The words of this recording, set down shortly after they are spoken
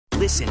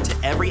Listen to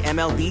every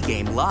MLB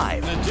game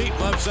live. In the deep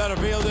left center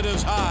field, it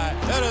is high,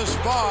 it is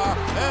far,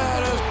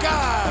 it is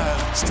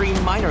gone.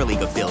 Stream minor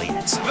league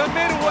affiliates. The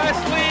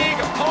Midwest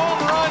League home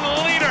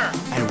run leader.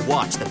 And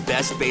watch the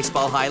best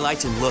baseball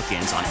highlights and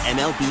look-ins on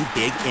MLB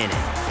Big Inning.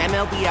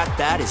 MLB At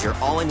Bat is your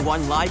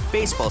all-in-one live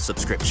baseball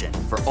subscription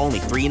for only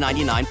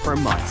 $3.99 per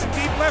month.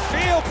 Deep left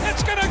field,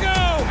 it's gonna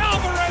go.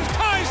 Alvarez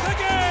ties the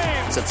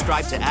game.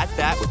 Subscribe to At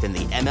Bat within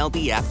the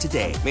MLB app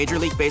today. Major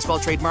League Baseball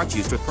trademarks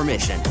used with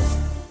permission.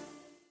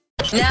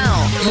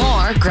 Now,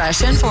 more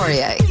Gresh and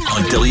Fauria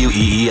on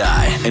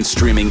WEEI and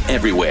streaming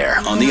everywhere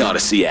on the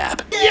Odyssey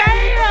app.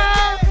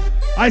 Yeah!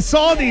 I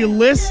saw the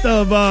list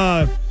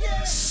of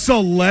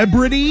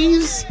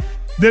celebrities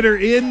that are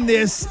in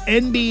this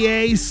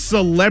NBA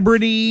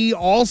Celebrity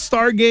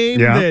All-Star Game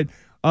that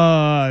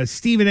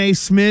Stephen A.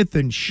 Smith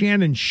and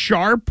Shannon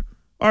Sharp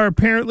are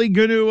apparently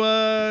going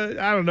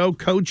to,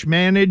 coach,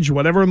 manage,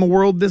 whatever in the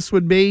world this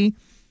would be.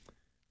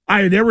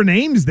 There were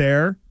names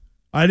there.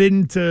 I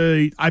didn't.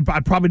 I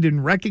probably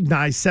didn't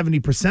recognize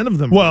 70% of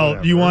them.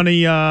 Well, you want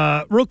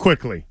to real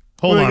quickly?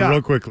 Hold on,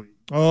 real quickly.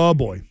 Oh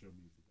boy.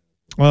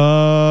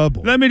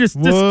 Let me just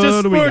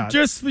listen.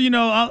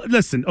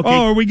 Okay.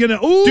 Oh, are we gonna?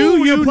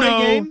 Do you play know?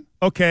 A game?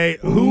 Okay.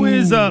 Who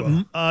is?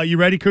 You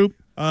ready, Coop?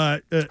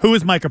 Who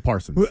is Micah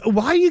Parsons?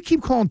 Why do you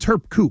keep calling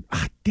Terp Coop?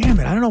 Damn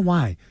it! I don't know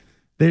why.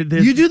 You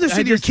do this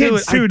with your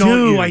kids too,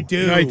 don't you? I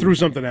do. I threw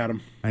something at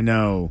him. I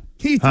know.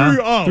 He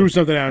threw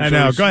something at him. I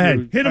know. Go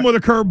ahead. Hit him with a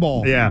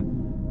curveball. Yeah.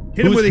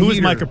 Hit him with a heater. Who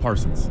is Micah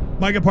Parsons?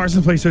 Micah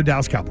Parsons plays for the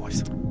Dallas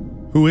Cowboys.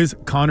 Who is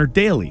Connor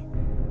Daly?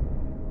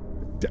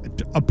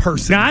 A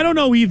person. Now, I don't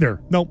know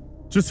either. Nope.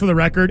 Just for the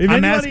record,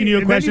 I'm asking you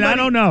a question. I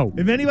don't know.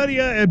 If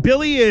anybody,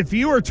 Billy, if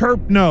you or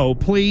Terp know,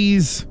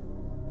 please.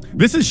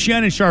 This is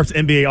Shannon Sharp's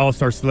NBA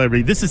All-Star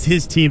Celebrity. This is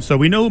his team, so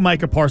we know who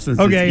Micah Parsons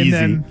is. Okay, easy.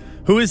 and then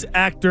who is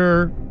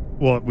actor?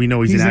 Well, we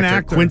know he's an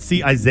actor.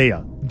 Quincy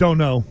Isaiah. Don't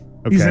know.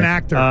 Okay. He's an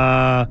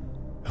actor.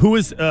 Who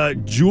is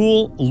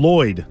Jewel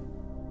Lloyd?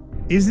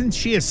 Isn't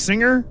she a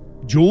singer?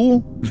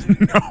 Jewel?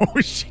 No,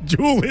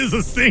 Jewel is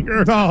a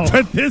singer. No.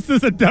 But this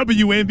is a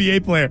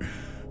WNBA player.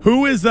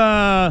 Who is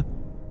Kai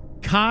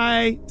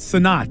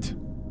Cenat?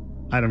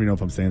 I don't even know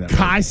if I'm saying that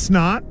Kai right.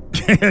 Snot?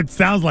 It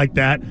sounds like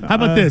that. How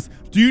about this?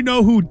 Do you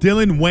know who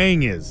Dylan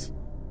Wang is?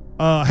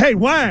 Hey,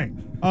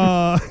 Wang.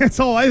 That's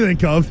all I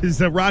think of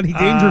is Rodney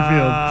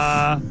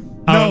Dangerfield.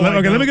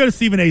 Let me go to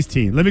Stephen A's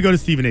team.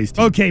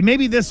 Okay,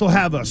 maybe this will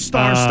have a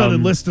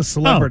star-studded list of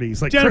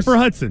celebrities. Like Jennifer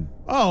Hudson.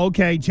 Oh,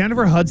 okay.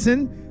 Jennifer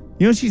Hudson.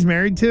 You know who she's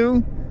married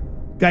to?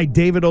 Guy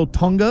David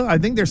Otunga. I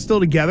think they're still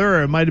together,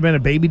 or it might have been a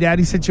baby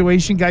daddy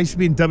situation. Guy used to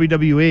be in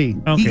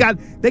WWE. Okay.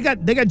 They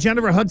got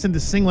Jennifer Hudson to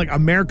sing like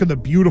America the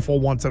Beautiful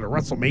once at a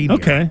WrestleMania.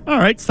 Okay. All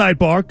right.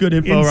 Sidebar. Good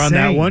info around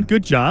that one.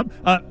 Good job.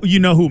 You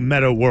know who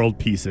Meta World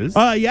Peace is?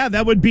 Yeah,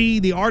 that would be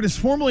the artist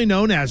formerly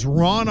known as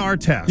Ron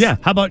Artest. Yeah.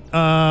 How about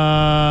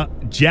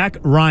Jack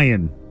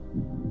Ryan?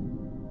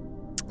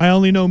 I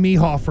only know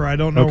Meehofer. I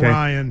don't know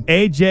Ryan.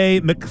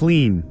 AJ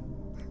McLean.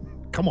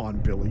 Come on,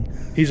 Billy.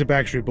 He's a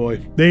Backstreet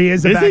Boy. He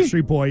is a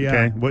Backstreet Boy,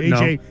 yeah. Okay.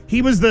 AJ. No.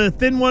 He was the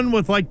thin one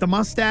with like the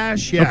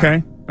mustache.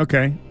 Yeah.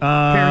 Okay.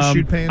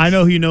 Parachute pants. I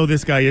know who you know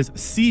this guy is.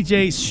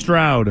 CJ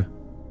Stroud.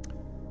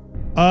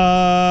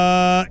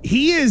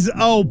 He is,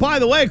 by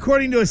the way,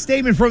 according to a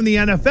statement from the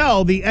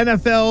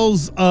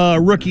NFL's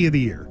Rookie of the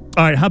Year.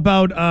 All right. How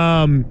about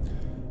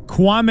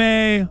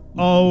Kwame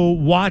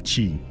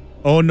Owachi?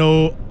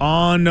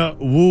 Onwuachi.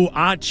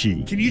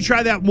 Can you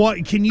try that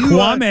one? Can you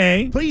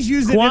Kwame? Please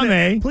use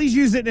it. Please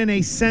use it in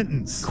a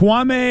sentence.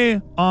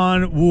 Kwame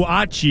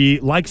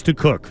Onwuachi likes to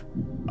cook.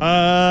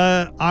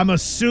 I'm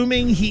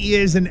assuming he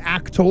is an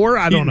actor.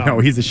 I don't know. No,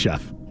 he's a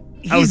chef.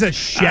 He's a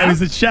chef.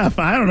 He's a chef.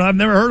 I don't know. I've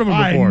never heard of him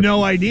before. I have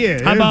no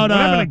idea. How about what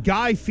happened to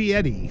Guy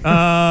Fieri?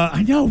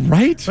 I know,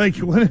 right? Like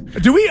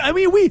what? Do we? I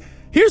mean, we.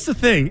 Here's the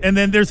thing, and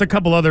then there's a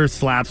couple other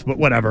slaps, but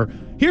whatever.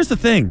 Here's the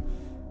thing.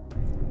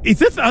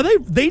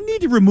 They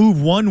need to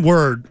remove one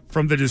word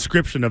from the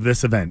description of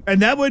this event. And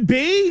that would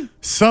be?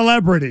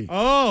 Celebrity.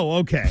 Oh,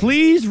 okay.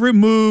 Please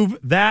remove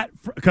that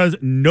because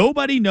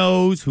nobody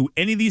knows who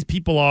any of these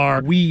people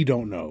are. We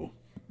don't know.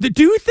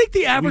 Do you think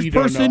the average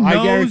person knows?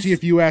 I guarantee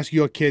if you ask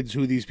your kids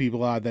who these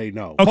people are, they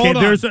know. Okay,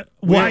 there's a...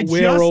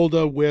 We're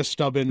older, we're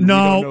stubborn, we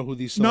don't know who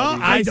these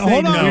celebrities are.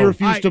 Hold on. We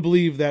refuse to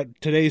believe that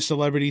today's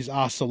celebrities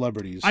are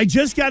celebrities. I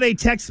just got a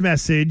text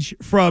message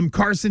from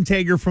Carson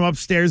Tager from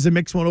upstairs at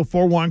Mix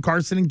 104.1,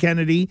 Carson and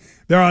Kennedy.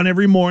 They're on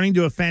every morning,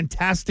 do a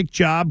fantastic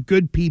job,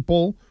 good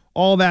people,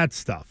 all that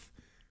stuff.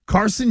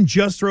 Carson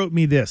just wrote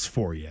me this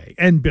for you,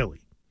 and Billy.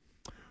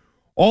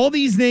 All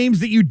these names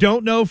that you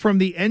don't know from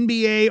the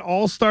NBA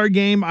All-Star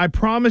Game, I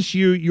promise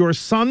you, your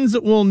sons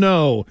will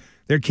know.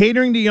 They're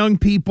catering to young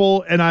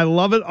people, and I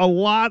love it. A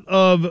lot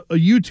of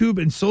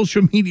YouTube and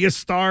social media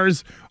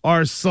stars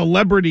are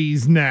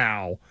celebrities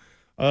now.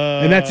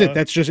 And that's it.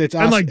 That's just, it's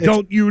us. And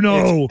don't you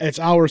know? It's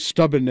our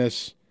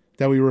stubbornness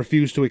that we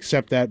refuse to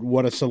accept that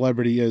what a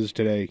celebrity is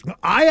today.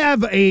 I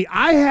have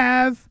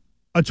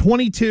a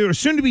 22, or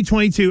soon to be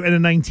 22, and a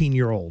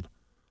 19-year-old.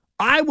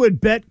 I would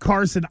bet,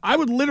 Carson, I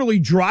would literally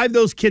drive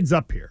those kids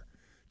up here.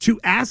 to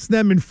ask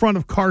them in front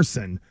of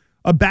Carson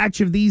a batch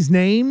of these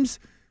names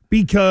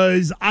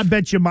because I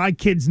bet you my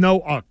kids know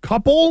a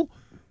couple,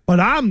 but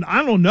I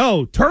don't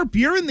know. Terp,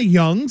 you're in the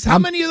youngs. How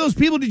many of those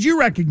people did you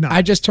recognize?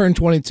 I just turned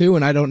 22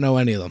 and I don't know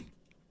any of them.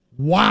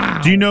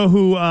 Wow. Do you know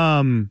who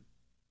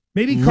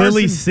maybe Carson,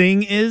 Lily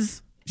Singh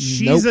is?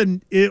 She's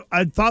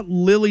I thought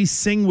Lily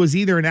Singh was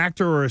either an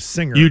actor or a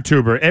singer.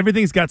 YouTuber.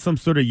 Everything's got some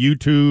sort of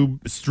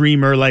YouTube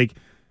streamer, like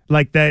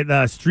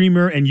that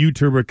streamer and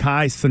YouTuber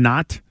Kai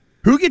Cenat.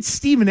 Who gets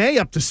Stephen A.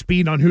 up to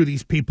speed on who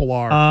these people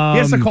are? He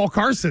has to call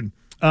Carson.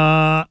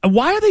 Why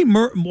are they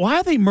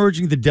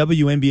merging the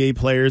WNBA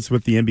players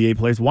with the NBA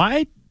players?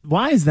 Why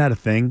is that a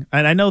thing?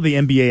 And I know the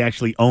NBA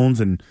actually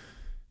owns and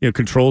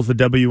controls the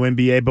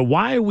WNBA, but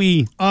why are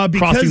we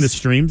crossing the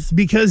streams?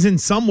 Because in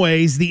some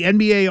ways, the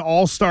NBA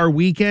All-Star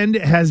Weekend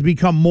has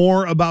become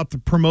more about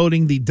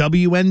promoting the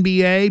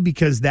WNBA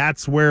because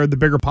that's where the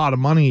bigger pot of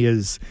money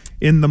is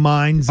in the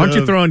minds Aren't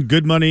you throwing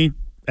good money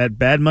at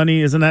bad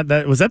money? Isn't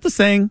that was that the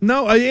saying?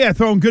 No, yeah,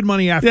 throwing good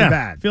money after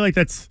bad. I feel like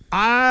that's...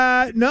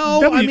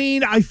 No,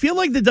 I feel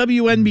like the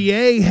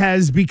WNBA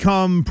has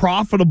become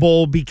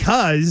profitable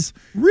because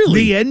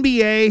the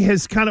NBA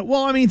has kind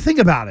of, think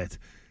about it.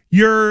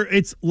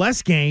 It's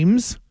less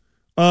games.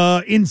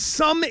 In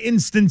some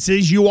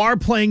instances, you are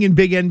playing in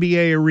big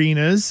NBA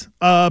arenas,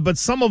 but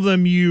some of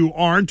them you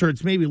aren't, or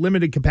it's maybe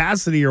limited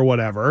capacity or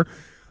whatever.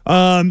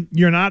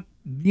 You're not,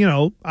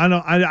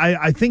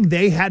 I think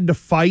they had to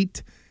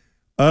fight.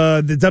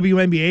 The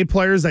WNBA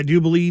players, I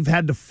do believe,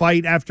 had to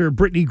fight after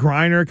Brittany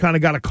Griner kind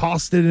of got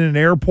accosted in an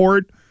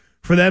airport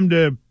for them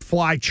to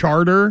fly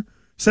charter.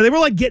 So they were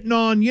like getting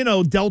on,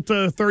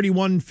 Delta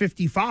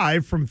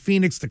 3155 from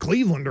Phoenix to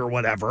Cleveland or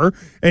whatever.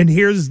 And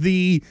here's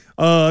the,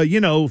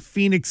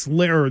 Phoenix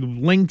or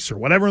Lynx or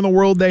whatever in the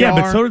world they are. Yeah,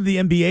 but so did the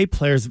NBA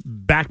players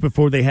back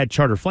before they had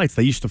charter flights.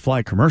 They used to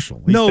fly commercial.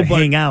 They used to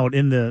hang out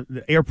in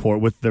the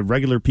airport with the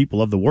regular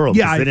people of the world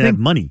because they didn't have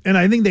money. And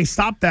I think they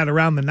stopped that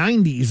aroround the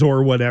 90s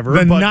or whatever.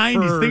 The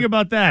 90s. Think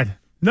about that.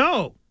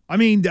 No.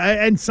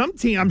 And some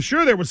team, I'm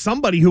sure there was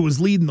somebody who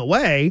was leading the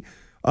way.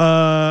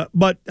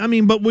 But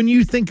when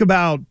you think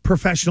about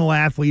professional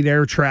athlete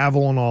air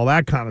travel and all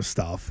that kind of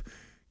stuff,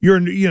 you're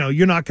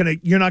not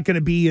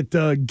gonna be at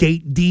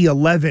gate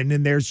D11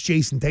 and there's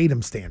Jason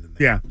Tatum standing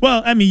there. Yeah.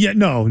 Well,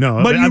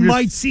 no. But you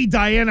might see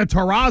Diana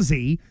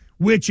Taurasi,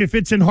 which if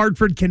it's in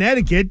Hartford,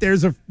 Connecticut,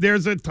 there's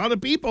a ton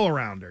of people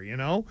around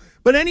her.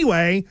 But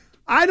anyway,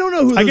 I don't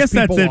know who. I guess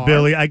that's it,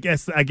 Billy. I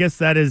guess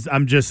that is.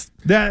 I'm just.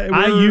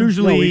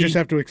 We just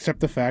have to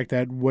accept the fact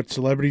that what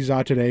celebrities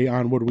are today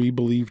on what we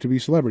believe to be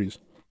celebrities.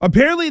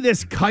 Apparently,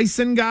 this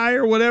Kyson guy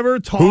or whatever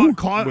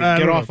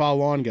get off our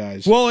lawn,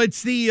 guys. Well,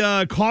 it's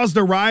the caused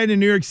a riot in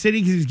New York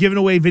City because he's giving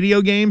away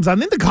video games. I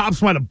think the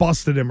cops might have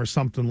busted him or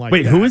something like that.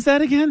 Wait, who is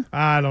that again?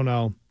 I don't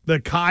know. The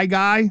Kai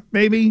guy,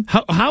 maybe.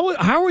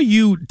 How are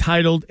you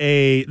titled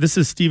a? This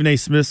is Stephen A.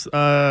 Smith's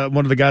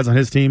one of the guys on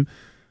his team.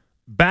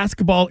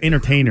 Basketball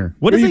entertainer.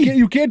 What is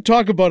you can't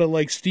talk about it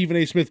like Stephen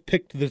A. Smith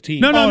picked the team.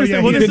 No, I'm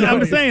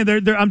just saying.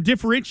 I'm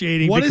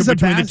differentiating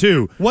between the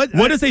two.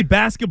 What is a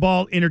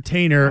basketball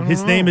entertainer?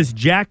 His name is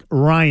Jack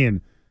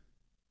Ryan.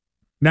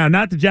 Now,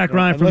 not the Jack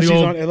Ryan from the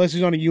old. Unless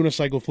he's on a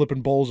unicycle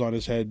flipping bowls on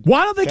his head.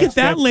 Why don't they get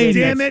that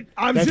lady? Damn it!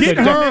 I'm just get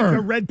her.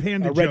 A red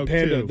panda. A red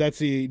panda. Too. That's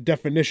the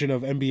definition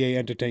of NBA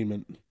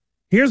entertainment.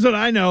 Here's what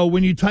I know.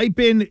 When you type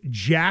in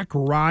Jack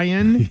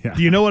Ryan,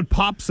 do you know what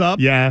pops up?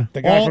 Yeah.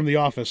 The guy from The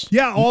Office.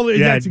 Yeah,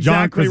 that's exactly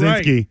John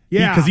Krasinski. Right.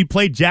 Yeah. Because he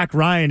played Jack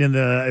Ryan it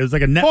was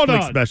like a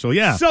Netflix special.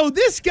 Yeah. So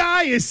this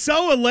guy is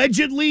so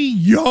allegedly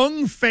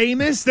young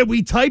famous that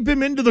we type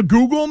him into the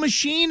Google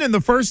machine and the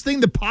first thing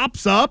that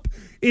pops up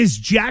is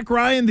Jack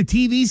Ryan, the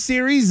TV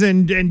series,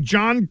 and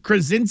John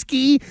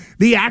Krasinski,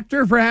 the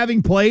actor, for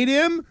having played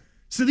him.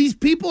 So these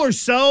people are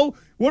so...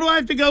 What do I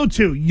have to go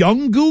to?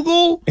 Young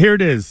Google? Here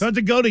it is. I have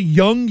to go to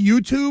Young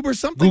YouTube or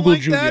something Google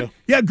like Junior. that?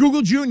 Yeah,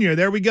 Google Junior.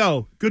 There we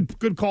go.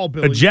 Good call,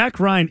 Billy. Jack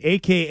Ryan,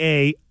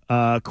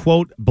 a.k.a.,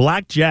 quote,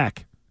 Black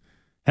Jack,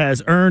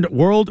 has earned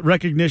world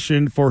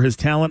recognition for his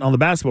talent on the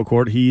basketball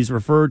court. He's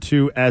referred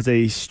to as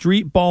a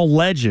street ball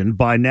legend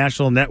by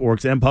national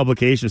networks and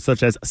publications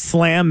such as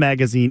Slam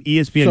Magazine,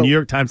 ESPN, New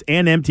York Times,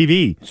 and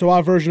MTV. So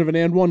our version of an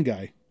and one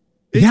guy.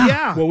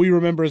 Yeah. What we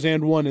remember as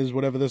and one is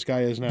whatever this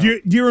guy is now. Do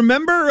you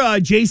remember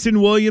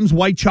Jason Williams,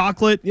 White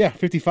Chocolate? Yeah,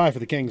 55 for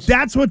the Kings.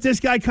 That's what this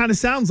guy kind of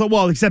sounds like.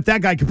 Well, except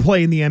that guy could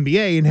play in the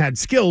NBA and had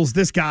skills.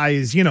 This guy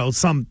is,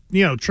 some,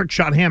 trick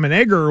shot ham and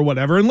egger or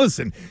whatever. And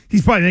listen,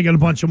 he's probably making a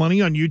bunch of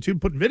money on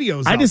YouTube putting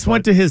videos I just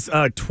went to his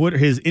Twitter,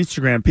 his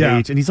Instagram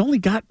page, and he's only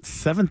got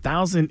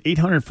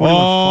 7,841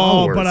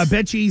 followers. But I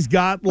bet you he's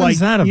got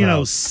 7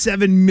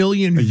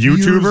 million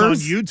YouTubers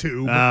views on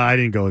YouTube. I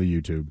didn't go to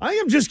YouTube. I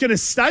think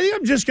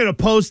I'm just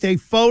gonna post a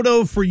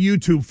photo for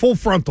YouTube, full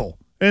frontal,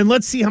 and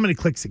let's see how many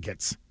clicks it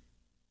gets.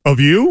 Of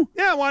you?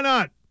 Yeah, why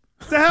not?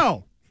 What the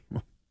hell?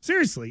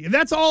 Seriously, if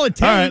that's all it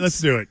takes. All right,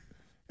 let's do it.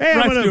 Hey,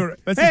 let's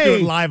just do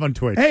it live on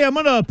Twitch. Hey, I'm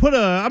gonna put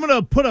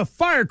a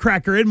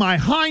firecracker in my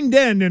hind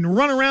end and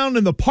run around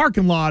in the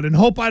parking lot and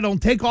hope I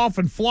don't take off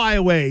and fly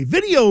away.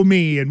 Video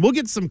me, and we'll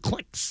get some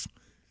clicks.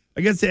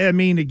 I guess,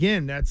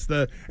 again, that's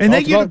the... And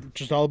thank you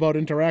just all about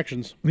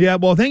interactions. Yeah,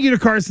 well, thank you to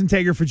Carson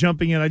Tager for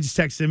jumping in. I just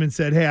texted him and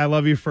said, hey, I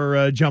love you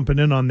for jumping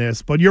in on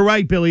this. But you're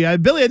right, Billy.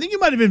 Billy, I think you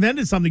might have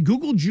invented something.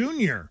 Google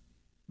Jr.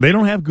 They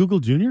don't have Google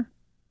Jr.?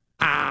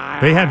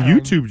 They have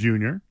YouTube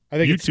Jr. I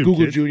think YouTube it's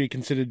Google Kids. Jr.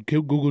 considered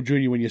Google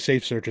Jr. when your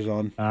safe search is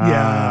on.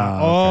 Yeah.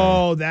 Okay.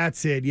 Oh,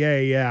 that's it.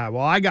 Yeah.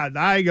 Well, I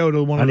go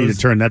to one of those. I need to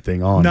turn that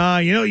thing on. Nah,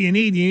 you know what you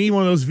need? You need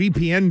one of those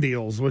VPN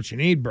deals. What you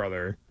need,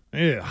 brother.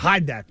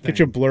 Hide that thing. Get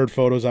your blurred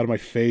photos out of my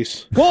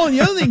face. Well, and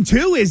the other thing,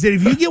 too, is that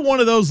if you get one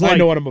of those, I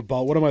know what I'm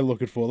about. What am I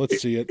looking for? Let's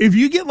see it. If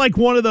you get like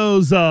one of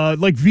those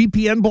like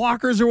VPN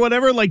blockers or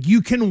whatever, like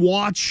you can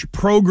watch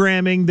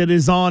programming that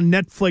is on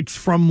Netflix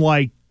from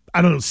like,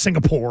 I don't know,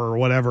 Singapore or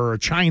whatever, or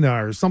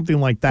China or something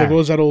like that. So what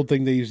was that old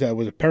thing they used?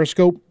 Was it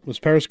Periscope? Was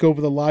Periscope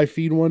the live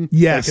feed one?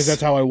 Yes. Because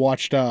that's how I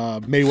watched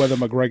Mayweather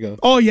McGregor.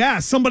 Oh, yeah.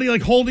 Somebody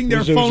like holding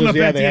their phone up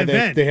at the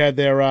event. They had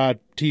their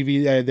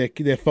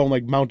TV, their phone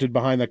like mounted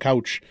behind the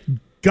couch.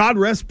 God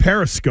rest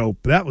Periscope.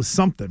 That was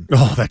something.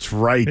 Oh, that's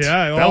right.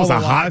 Yeah, that was a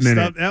hot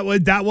minute.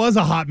 That was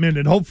a hot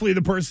minute. Hopefully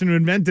the person who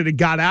invented it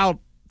got out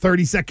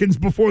 30 seconds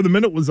before the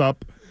minute was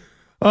up.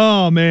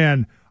 Oh,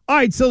 man. All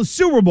right, so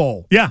Super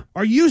Bowl. Yeah.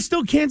 Are you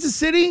still Kansas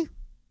City?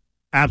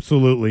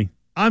 Absolutely.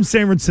 I'm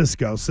San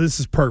Francisco, so this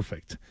is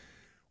perfect.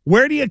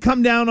 Where do you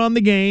come down on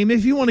the game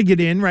if you want to get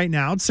in right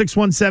now? It's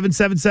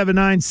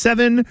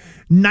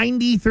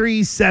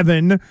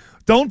 617-779-7937.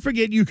 Don't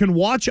forget, you can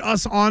watch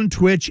us on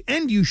Twitch,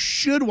 and you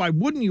should. Why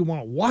wouldn't you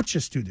want to watch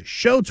us do the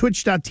show?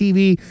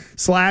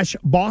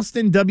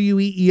 Twitch.tv/Boston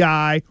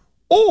WEEI.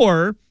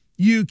 Or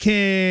you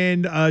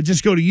can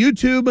just go to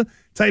YouTube,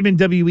 type in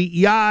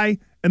WEEI,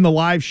 and the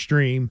live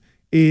stream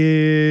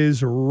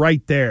is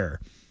right there.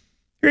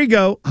 Here you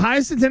go.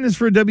 Highest attendance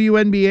for a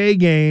WNBA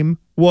game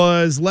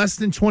was less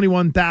than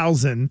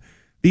 21,000.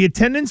 The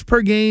attendance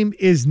per game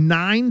is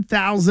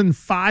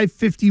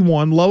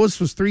 9,551. Lowest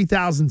was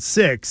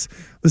 3,006.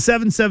 The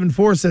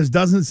 774 says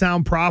doesn't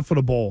sound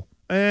profitable.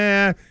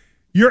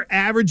 Your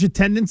average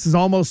attendance is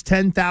almost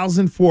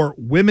 10,000 for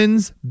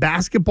women's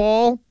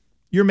basketball.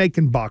 You're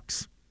making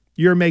bucks.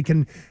 You're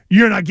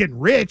not getting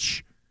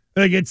rich.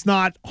 Like, it's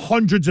not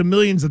hundreds of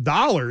millions of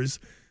dollars,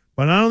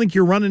 but I don't think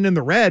you're running in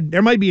the red.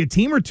 There might be a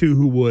team or two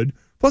who would.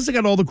 Plus, they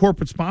got all the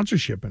corporate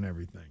sponsorship and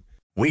everything.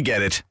 We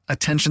get it.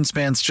 Attention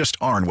spans just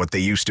aren't what they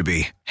used to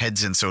be.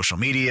 Heads in social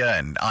media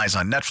and eyes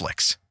on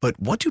Netflix. But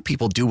what do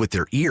people do with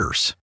their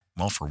ears?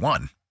 Well, for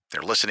one,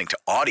 they're listening to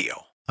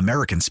audio.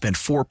 Americans spend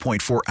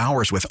 4.4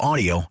 hours with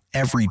audio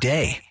every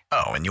day.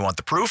 Oh, and you want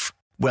the proof?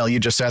 Well, you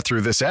just sat through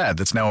this ad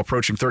that's now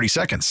approaching 30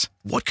 seconds.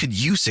 What could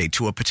you say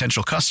to a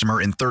potential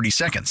customer in 30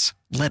 seconds?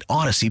 Let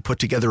Odyssey put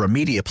together a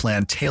media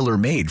plan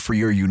tailor-made for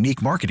your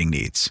unique marketing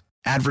needs.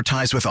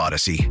 Advertise with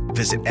Odyssey.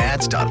 Visit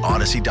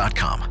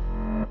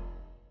ads.odyssey.com.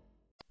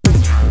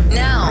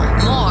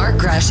 Now, more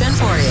Gresh and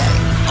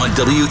Fauria on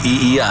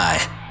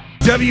WEEI.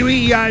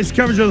 WEEI's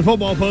coverage of the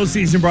football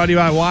postseason brought to you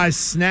by Wise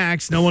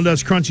Snacks. No one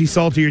does crunchy,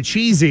 salty, or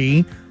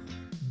cheesy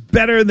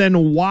better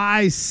than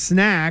Wise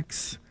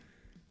Snacks.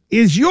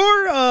 Is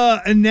your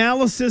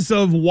analysis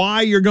of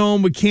why you're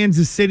going with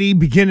Kansas City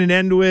begin and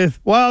end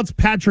with, well, it's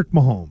Patrick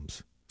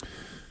Mahomes?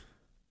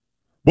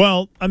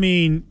 Well, I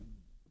mean,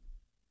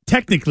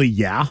 technically,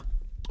 yeah.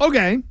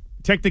 Okay.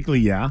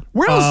 Technically, yeah.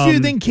 Where else do you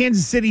think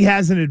Kansas City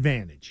has an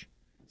advantage?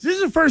 This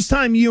is the first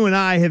time you and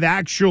I have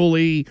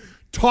actually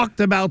talked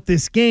about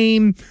this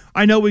game.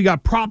 I know we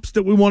got props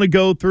that we want to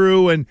go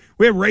through, and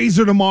we have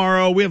Razor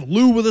tomorrow. We have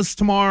Lou with us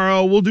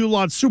tomorrow. We'll do a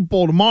lot of Super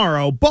Bowl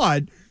tomorrow,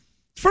 but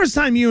first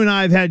time you and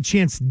I have had a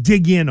chance to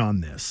dig in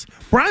on this.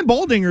 Brian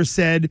Baldinger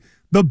said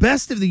the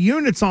best of the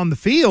units on the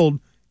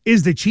field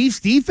is the Chiefs'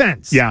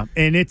 defense. Yeah,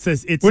 and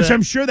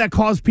I'm sure that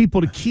caused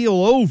people to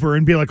keel over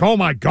and be like, "Oh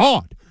my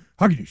God,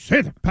 how can you say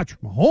that,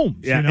 Patrick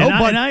Mahomes?" Yeah, you know,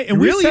 and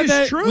we said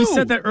that, true. We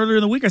said that earlier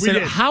in the week. I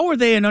said, "How are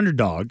they an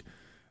underdog?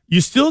 You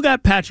still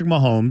got Patrick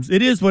Mahomes.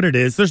 It is what it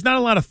is. There's not a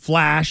lot of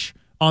flash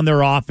on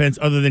their offense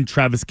other than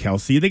Travis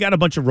Kelce. They got a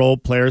bunch of role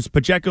players.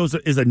 Pacheco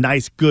is a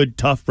nice, good,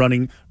 tough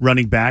running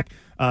back."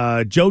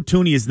 Joe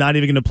Tooney is not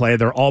even going to play.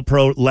 They're all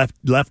pro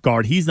left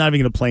guard. He's not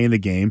even going to play in the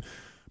game.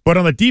 But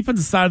on the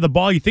defensive side of the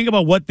ball, you think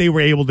about what they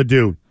were able to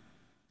do.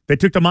 They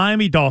took the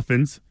Miami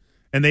Dolphins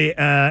and they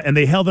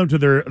held them to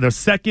their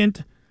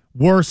second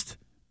worst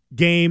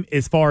game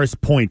as far as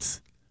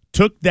points.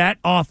 Took that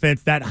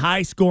offense, that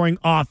high scoring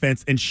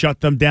offense, and shut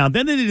them down.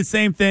 Then they did the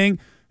same thing,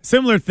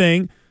 similar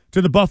thing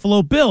to the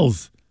Buffalo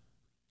Bills.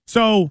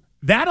 So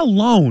that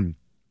alone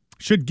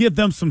should give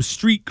them some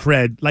street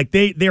cred. Like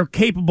they're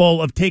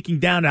capable of taking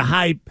down a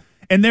high,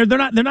 and they're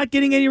not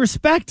getting any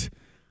respect.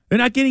 They're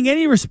not getting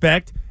any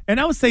respect. And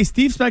I would say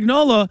Steve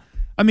Spagnuolo,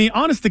 I mean,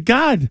 honest to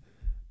God,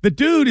 the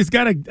dude has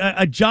got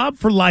a job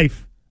for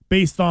life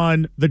based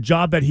on the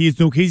job that he's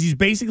doing. He's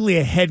basically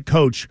a head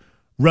coach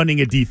running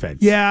a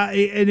defense. Yeah,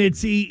 and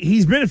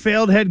he's been a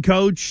failed head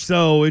coach,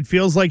 so it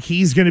feels like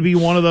he's going to be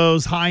one of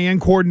those high-end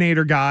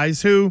coordinator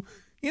guys who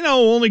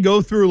only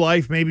go through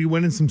life maybe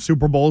winning some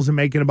Super Bowls and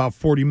making about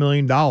 $40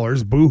 million.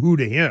 Boo-hoo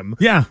to him.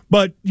 Yeah.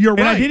 But you're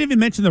right. I didn't even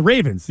mention the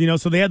Ravens.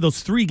 So they had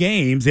those 3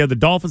 games. They had the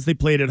Dolphins, they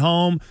played at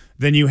home.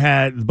 Then you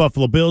had the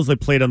Buffalo Bills, they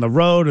played on the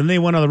road. And they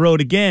went on the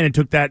road again and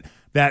took that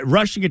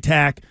rushing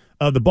attack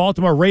of the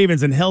Baltimore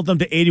Ravens and held them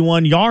to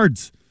 81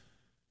 yards.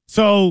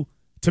 So,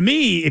 to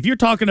me, if you're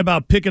talking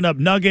about picking up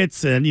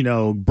nuggets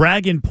and,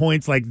 bragging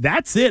points,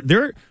 that's it.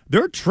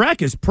 Their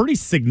trek is pretty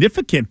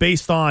significant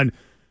based on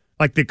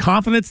the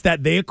confidence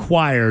that they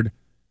acquired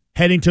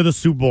heading to the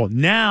Super Bowl.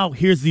 Now,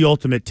 here's the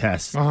ultimate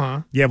test.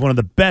 Uh-huh. You have one of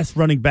the best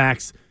running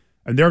backs,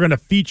 and they're going to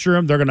feature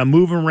him. They're going to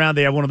move him around.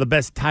 They have one of the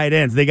best tight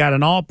ends. They got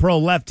an all-pro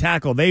left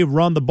tackle. They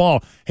run the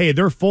ball. Hey,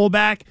 their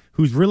fullback,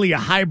 who's really a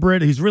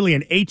hybrid, who's really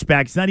an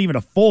H-back. He's not even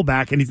a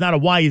fullback, and he's not a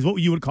Y. He's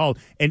what you would call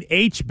an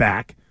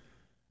H-back.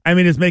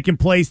 Is making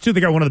plays, too.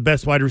 They got one of the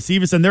best wide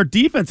receivers. And their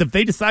defense, if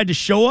they decide to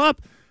show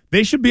up,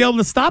 they should be able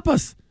to stop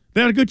us.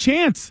 They got a good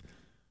chance.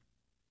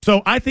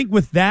 So I think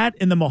with that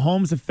and the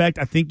Mahomes effect,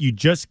 I think you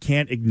just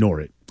can't ignore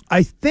it.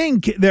 I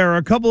think there are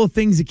a couple of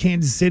things that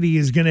Kansas City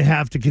is going to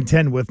have to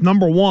contend with.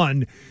 Number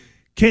one,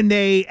 can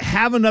they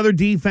have another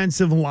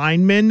defensive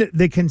lineman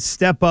that can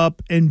step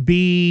up and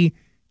be,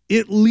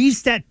 at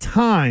least at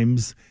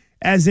times,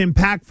 as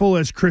impactful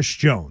as Chris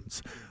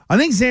Jones? I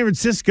think San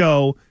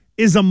Francisco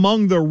is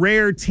among the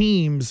rare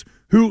teams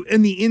who,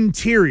 in the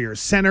interior,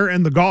 center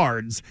and the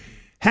guards,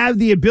 have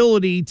the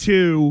ability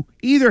to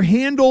either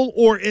handle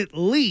or at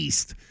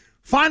least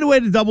find a way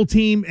to double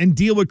team and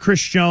deal with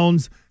Chris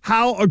Jones.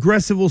 How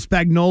aggressive will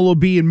Spagnuolo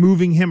be in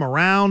moving him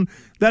around?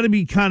 That'd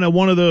be kind of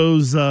one of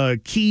those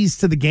keys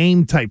to the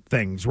game type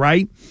things,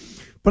 right?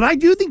 But I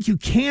do think you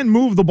can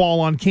move the ball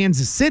on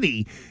Kansas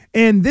City.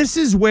 And this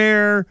is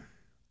where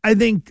I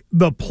think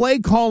the play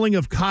calling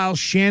of Kyle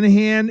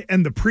Shanahan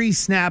and the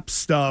pre-snap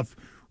stuff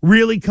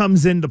really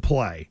comes into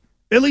play.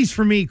 At least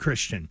for me,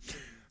 Christian.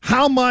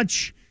 How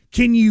much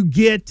can you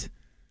get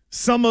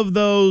some of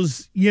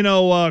those,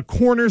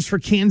 corners for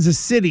Kansas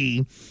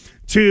City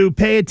to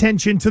pay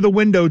attention to the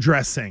window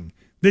dressing,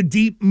 the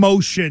deep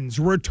motions,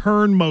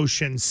 return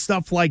motions,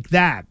 stuff like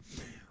that?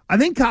 I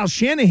think Kyle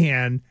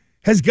Shanahan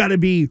has got to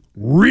be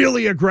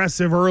really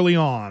aggressive early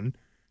on,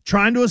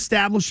 trying to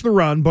establish the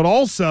run, but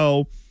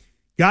also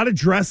got to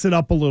dress it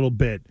up a little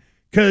bit,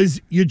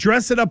 because you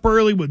dress it up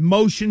early with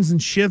motions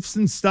and shifts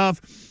and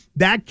stuff.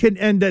 That can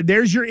end.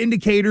 There's your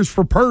indicators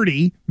for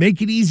Purdy.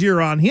 Make it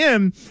easier on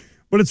him.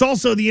 But it's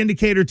also the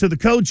indicator to the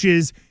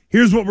coaches.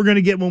 Here's what we're going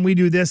to get when we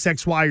do this,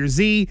 X, Y, or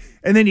Z.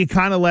 And then you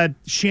kind of let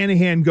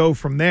Shanahan go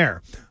from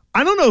there.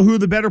 I don't know who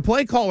the better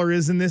play caller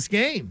is in this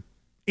game,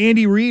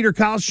 Andy Reid or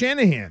Kyle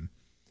Shanahan,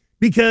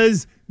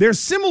 because they're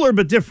similar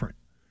but different.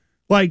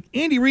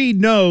 Andy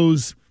Reid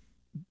knows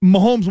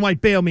Mahomes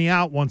might bail me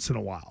out once in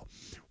a while,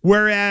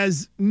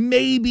 whereas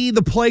maybe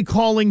the play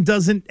calling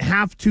doesn't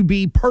have to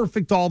be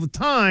perfect all the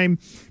time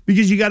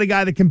because you got a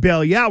guy that can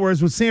bail you out.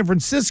 Whereas with San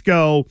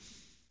Francisco,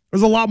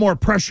 there's a lot more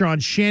pressure on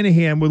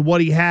Shanahan with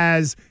what he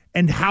has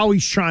and how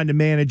he's trying to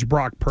manage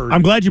Brock Purdy.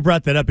 I'm glad you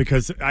brought that up,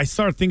 because I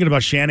started thinking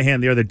about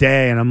Shanahan the other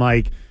day, and I'm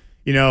like,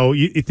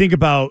 you think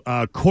about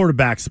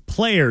quarterbacks,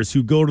 players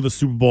who go to the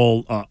Super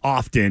Bowl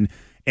often,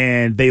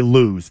 and they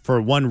lose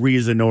for one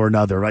reason or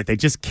another, right? They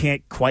just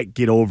can't quite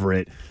get over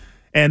it.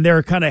 And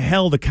they're kind of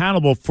held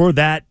accountable for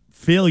that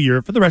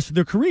failure for the rest of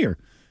their career.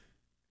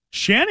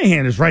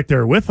 Shanahan is right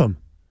there with them.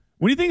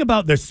 When you think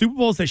about the Super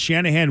Bowls that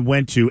Shanahan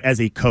went to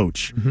as a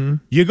coach,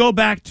 you go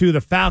back to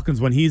the Falcons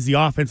when he's the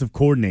offensive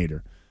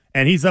coordinator,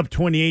 and he's up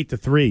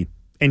 28-3,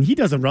 and he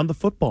doesn't run the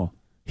football.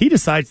 He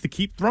decides to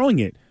keep throwing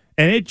it.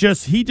 And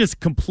he just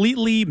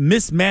completely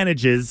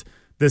mismanages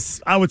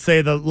this, I would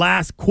say, the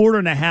last quarter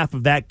and a half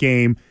of that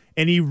game.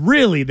 And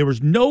there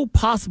was no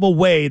possible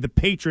way the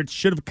Patriots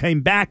should have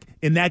came back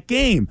in that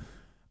game.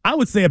 I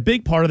would say a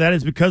big part of that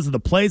is because of the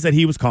plays that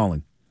he was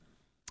calling.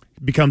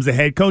 Becomes the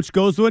head coach,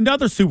 goes to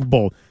another Super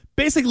Bowl.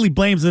 Basically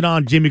blames it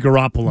on Jimmy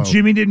Garoppolo.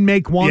 Jimmy didn't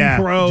make one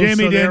throw.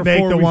 Jimmy didn't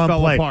make the one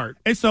play. Apart.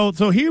 And so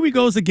here he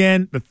goes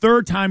again, the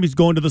third time he's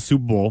going to the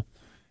Super Bowl.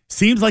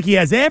 Seems like he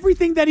has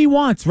everything that he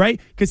wants, right?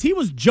 Because he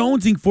was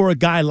jonesing for a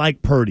guy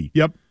like Purdy.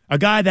 Yep. A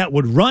guy that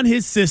would run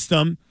his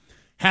system,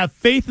 have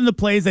faith in the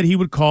plays that he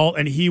would call,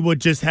 and he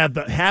would just have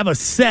a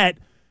set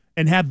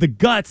and have the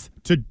guts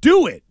to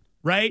do it,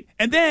 right?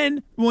 And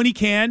then when he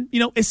can,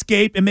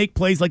 escape and make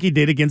plays like he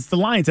did against the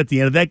Lions at the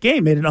end of that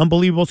game. Made an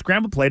unbelievable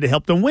scramble play to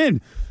help them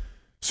win.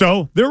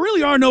 So there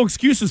really are no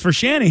excuses for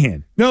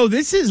Shanahan. No,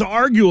 this is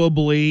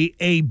arguably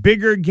a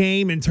bigger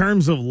game in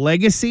terms of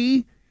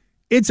legacy.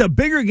 It's a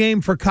bigger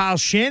game for Kyle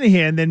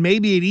Shanahan than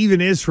maybe it even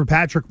is for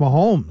Patrick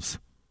Mahomes.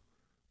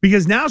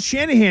 Because now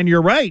Shanahan,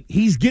 you're right,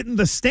 he's getting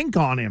the stink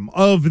on him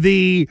of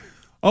he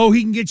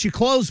can get you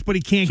close, but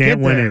he can't get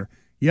win there. It.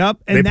 Yep.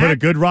 And they put a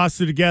good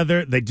roster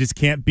together. They just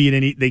can't beat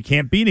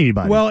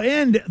anybody. Well,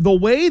 and the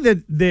way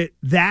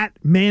that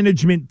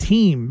management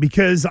team,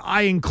 because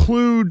I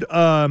include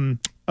John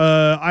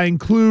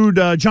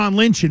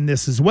Lynch in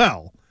this as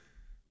well.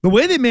 The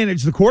way they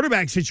manage the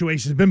quarterback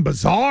situation has been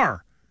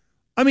bizarre.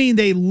 I mean,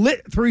 they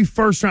lit 3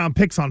 first-round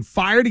picks on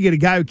fire to get a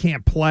guy who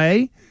can't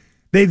play.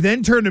 They've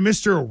then turned to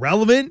Mr.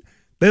 Irrelevant.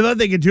 They thought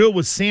they could do it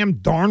with Sam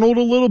Darnold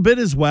a little bit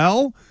as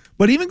well.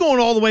 But even going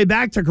all the way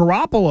back to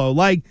Garoppolo,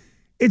 like,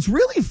 it's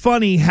really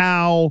funny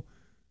how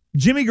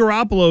Jimmy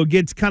Garoppolo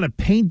gets kind of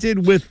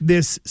painted with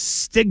this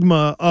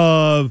stigma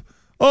of,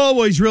 oh,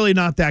 well, he's really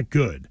not that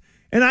good.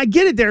 And I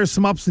get it, there are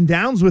some ups and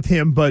downs with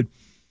him, but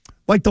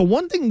like the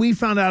one thing we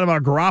found out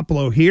about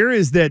Garoppolo here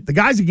is that the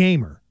guy's a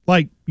gamer.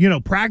 Like,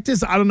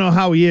 practice, I don't know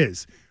how he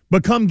is.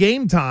 But come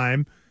game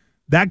time,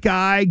 that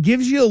guy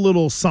gives you a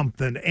little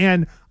something.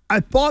 And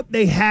I thought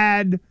they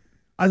had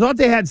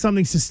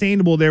something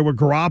sustainable there with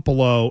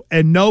Garoppolo,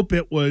 and nope,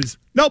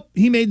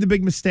 he made the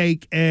big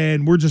mistake,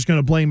 and we're just going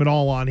to blame it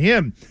all on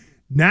him.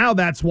 Now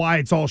that's why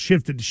it's all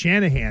shifted to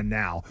Shanahan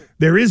now.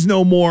 There is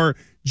no more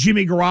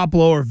Jimmy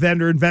Garoppolo or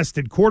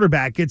vendor-invested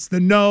quarterback. It's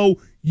no,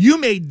 you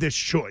made this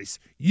choice.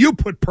 You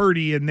put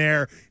Purdy in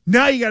there.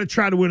 Now you got to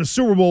try to win a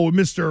Super Bowl with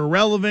Mr.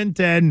 Irrelevant,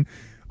 and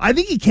I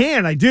think he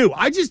can. I do.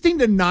 I just think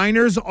the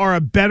Niners are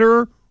a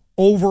better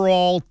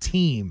overall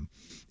team.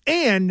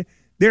 And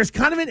there's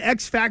kind of an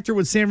X factor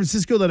with San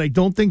Francisco that I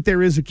don't think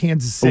there is with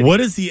Kansas City.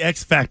 What is the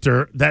X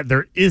factor that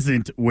there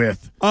isn't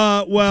with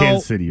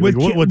Kansas City? What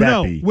would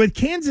that be? With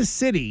Kansas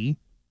City,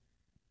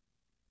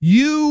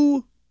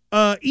 you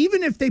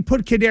even if they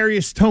put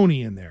Kadarius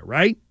Toney in there,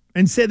 right,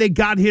 and say they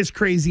got his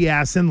crazy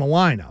ass in the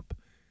lineup,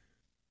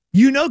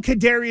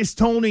 Kadarius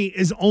Toney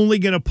is only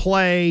going to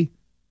play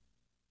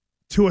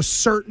to a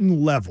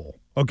certain level.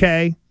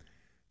 Okay,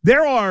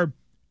 there are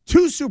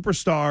 2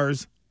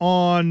 superstars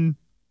on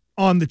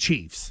the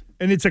Chiefs,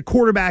 and it's a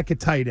quarterback at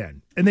tight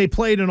end, and they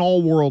played an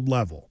all-world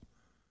level.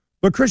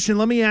 But, Christian,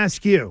 let me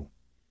ask you,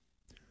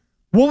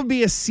 what would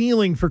be a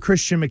ceiling for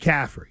Christian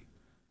McCaffrey?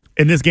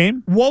 In this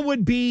game? What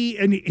would be,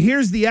 and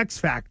here's the X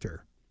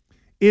factor,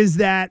 is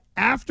that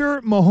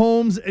after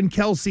Mahomes and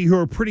Kelsey, who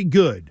are pretty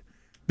good,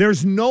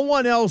 there's no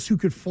one else who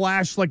could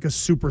flash like a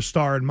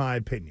superstar, in my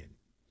opinion.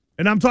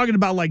 And I'm talking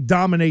about, like,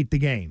 dominate the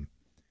game.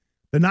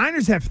 The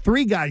Niners have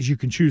 3 guys you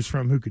can choose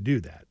from who could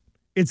do that.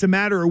 It's a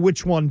matter of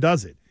which one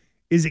does it.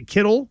 Is it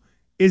Kittle?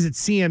 Is it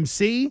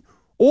CMC?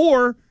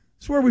 Or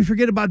it's where we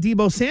forget about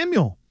Deebo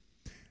Samuel.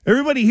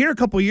 Everybody here a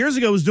couple of years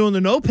ago was doing the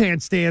no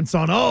pants dance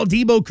on,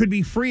 Deebo could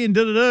be free and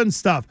da-da-da and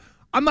stuff.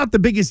 I'm not the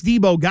biggest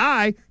Deebo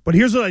guy, but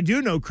here's what I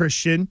do know,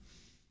 Christian.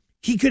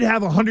 He could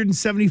have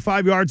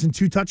 175 yards and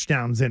 2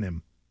 touchdowns in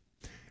him.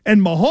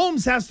 And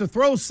Mahomes has to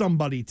throw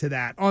somebody to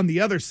that on the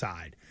other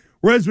side.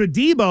 Whereas with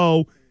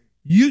Deebo,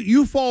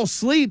 you fall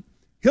asleep,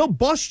 he'll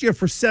bust you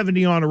for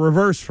 70 on a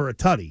reverse for a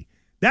tutty.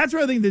 That's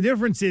where I think the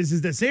difference is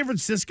that San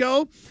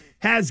Francisco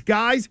has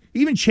guys,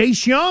 even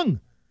Chase Young.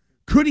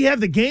 Could he have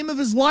the game of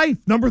his life?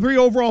 Number 3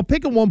 overall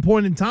pick at one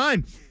point in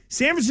time.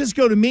 San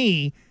Francisco, to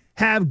me,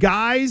 have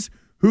guys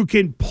who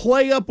can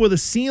play up with a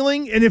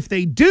ceiling, and if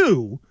they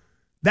do,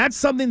 that's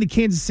something that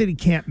Kansas City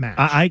can't match.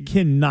 I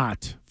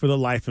cannot, for the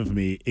life of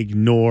me,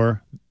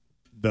 ignore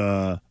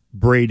the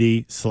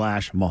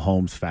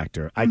Brady/Mahomes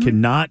factor. I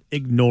cannot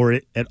ignore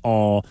it at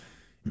all.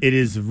 It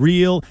is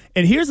real.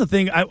 And here's the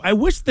thing. I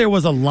wish there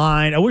was a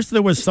line. I wish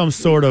there was some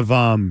sort of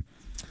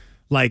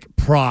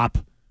prop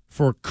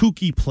for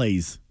kooky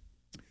plays.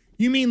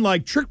 You mean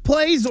like trick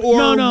plays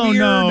or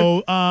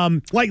no.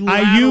 Like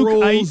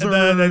laterals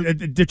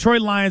the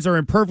Detroit Lions are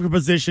in perfect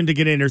position to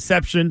get an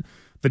interception.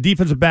 The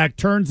defensive back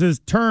turns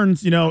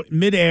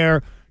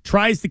midair,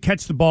 tries to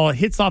catch the ball,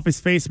 hits off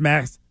his face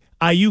mask.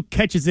 Ayuk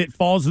catches it,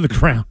 falls to the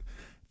ground.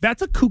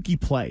 That's a kooky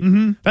play.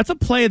 Mm-hmm. That's a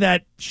play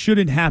that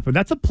shouldn't happen.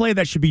 That's a play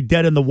that should be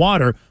dead in the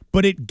water,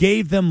 but it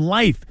gave them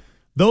life.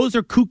 Those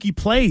are kooky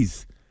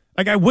plays.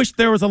 Like, I wish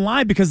there was a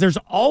line because there's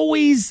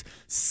always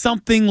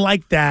something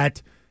like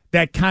that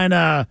kind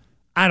of,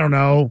 I don't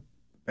know,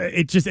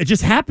 it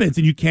just happens,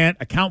 and you can't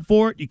account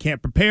for it. You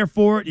can't prepare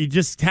for it. You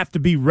just have to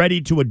be ready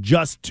to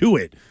adjust to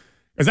it.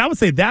 Because I would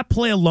say that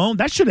play alone,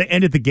 that should have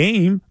ended the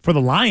game for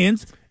the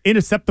Lions.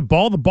 Intercept the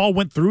ball. The ball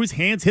went through his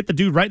hands, hit the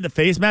dude right in the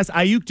face mask.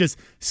 Ayuk just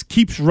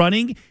keeps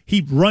running.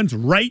 He runs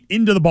right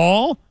into the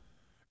ball.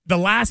 The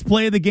last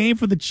play of the game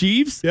for the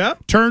Chiefs,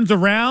 turns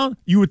around.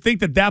 You would think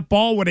that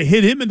ball would have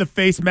hit him in the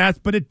face mask,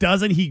 but it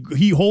doesn't.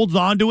 He holds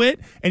on to it,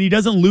 and he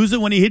doesn't lose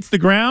it when he hits the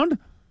ground.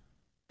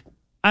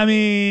 I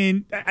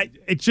mean,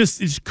 it's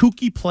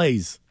kooky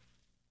plays.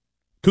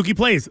 Kooky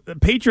plays. The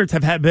Patriots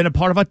have been a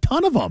part of a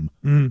ton of them.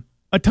 Mm.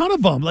 A ton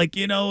of them. Like,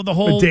 the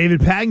whole... But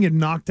David Patton getting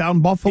knocked down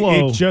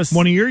Buffalo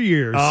one of your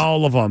years.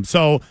 All of them.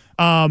 So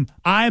I'm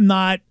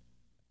not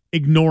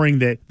ignoring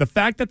that. The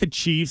fact that the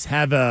Chiefs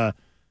have I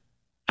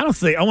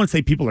want to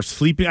say people are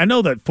sleeping. I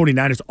know that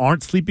 49ers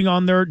aren't sleeping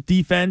on their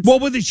defense. Well,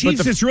 with the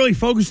Chiefs, it's really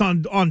focused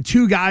on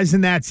 2 guys,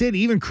 and that's it.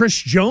 Even Chris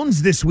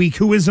Jones this week,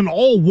 who is an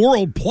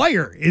all-world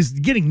player, is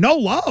getting no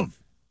love.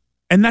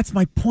 And that's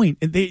my point.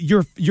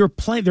 They're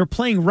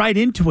playing right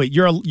into it.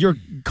 You're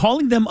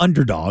calling them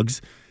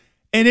underdogs.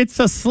 And it's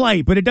a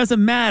slight, but it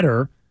doesn't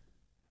matter.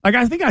 Like,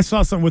 I think I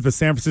saw something with the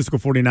San Francisco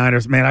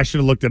 49ers. Man, I should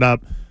have looked it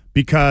up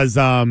because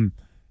the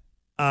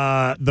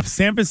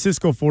San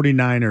Francisco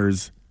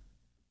 49ers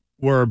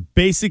were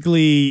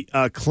basically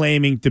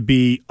claiming to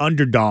be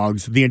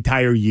underdogs the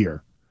entire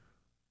year,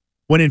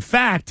 when in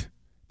fact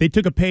they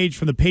took a page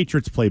from the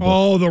Patriots playbook.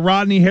 Oh, the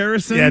Rodney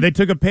Harrison? Yeah, they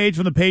took a page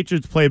from the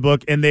Patriots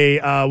playbook, and they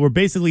were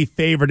basically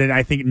favored in,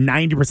 I think,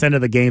 90% of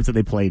the games that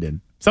they played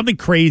in. Something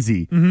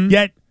crazy. Mm-hmm.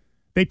 Yet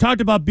they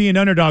talked about being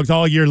underdogs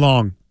all year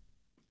long,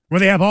 where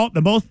they have all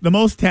the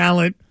most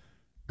talent,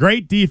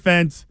 great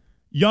defense,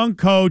 young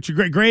coach,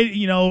 great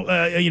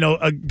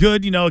a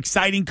good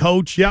exciting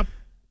coach. Yep.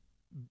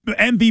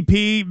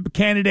 MVP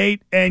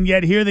candidate, and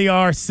yet here they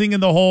are singing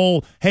the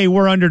whole, hey,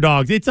 we're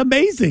underdogs. It's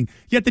amazing.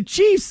 Yet the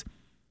Chiefs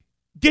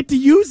get to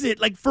use it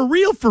like for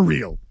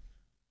real.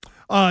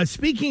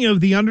 Speaking of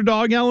the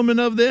underdog element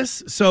of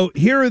this, so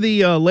here are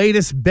the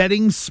latest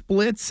betting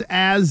splits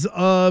as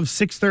of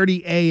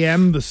 6:30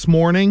 a.m. this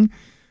morning.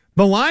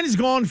 The line has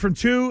gone from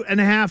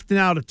 2.5 to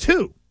now to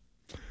 2.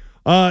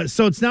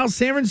 So it's now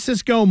San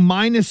Francisco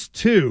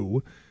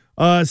 -2.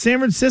 San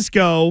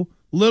Francisco,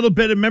 little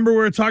bit. Remember we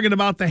were talking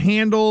about the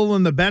handle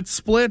and the bet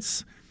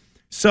splits.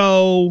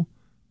 So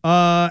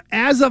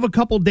as of a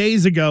couple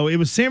days ago, it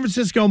was San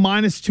Francisco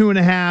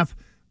 -2.5.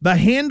 The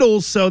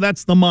handles, so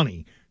that's the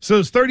money. So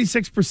it's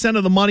 36%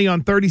 of the money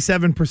on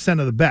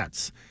 37% of the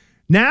bets.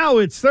 Now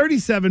it's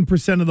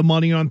 37% of the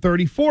money on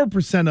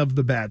 34% of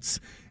the bets,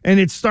 and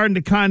it's starting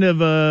to kind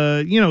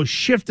of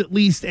shift at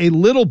least a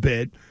little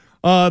bit.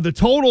 The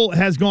total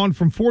has gone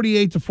from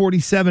 48 to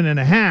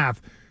 47.5.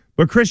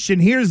 But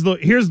Christian, here's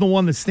the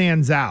one that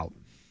stands out.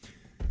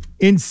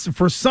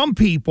 For some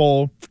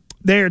people,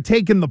 they're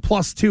taking the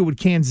 +2 with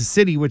Kansas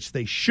City, which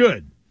they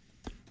should.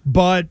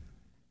 But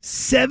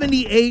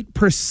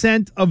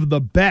 78% of the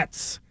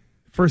bets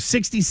for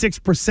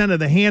 66% of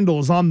the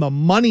handles on the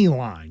money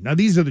line. Now,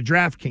 these are the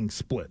DraftKings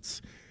splits,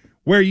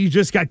 where you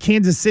just got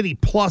Kansas City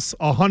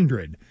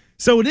 +100.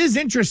 So it is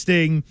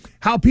interesting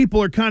how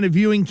people are kind of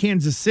viewing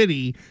Kansas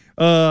City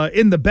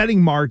in the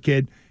betting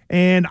market.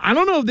 And I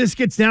don't know if this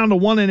gets down to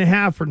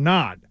 1.5 or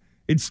not.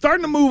 It's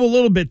starting to move a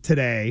little bit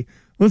today.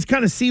 Let's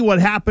kind of see what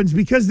happens,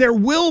 because there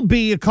will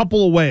be a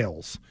couple of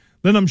whales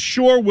that I'm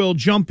sure will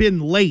jump in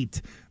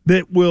late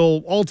that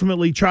will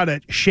ultimately try to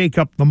shake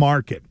up the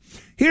market.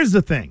 Here's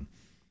the thing.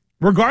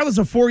 Regardless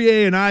of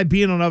Fauria and I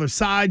being on other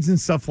sides and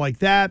stuff like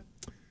that,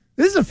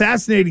 this is a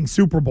fascinating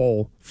Super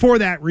Bowl for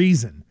that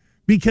reason.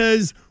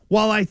 Because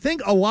while I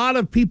think a lot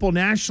of people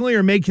nationally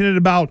are making it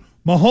about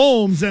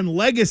Mahomes and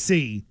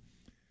legacy,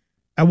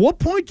 at what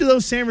point do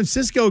those San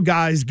Francisco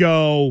guys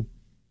go,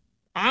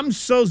 I'm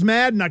so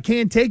mad and I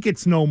can't take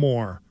it no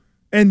more?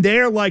 And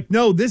they're like,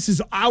 no, this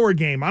is our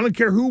game. I don't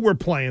care who we're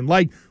playing.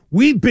 Like,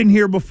 we've been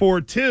here before,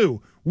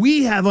 too.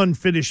 We have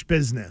unfinished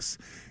business.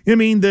 I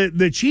mean,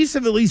 the Chiefs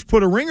have at least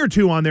put a ring or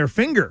two on their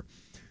finger.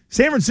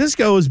 San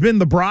Francisco has been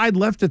the bride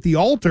left at the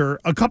altar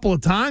a couple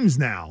of times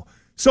now.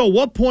 So at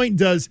what point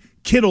does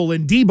Kittle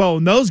and Debo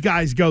and those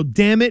guys go,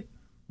 damn it,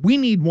 we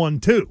need one,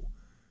 too?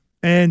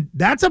 And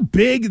that's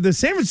the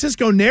San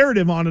Francisco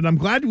narrative on it. I'm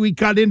glad we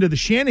got into the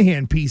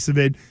Shanahan piece of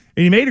it,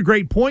 and he made a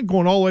great point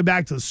going all the way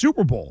back to the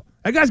Super Bowl.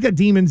 That guy's got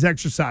demons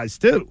exercise,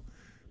 too.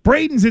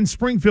 Braden's in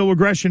Springfield with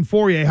Gresh and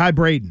Fauria. Hi,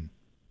 Braden.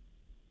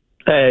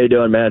 Hey, how you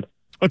doing, man?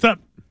 What's up?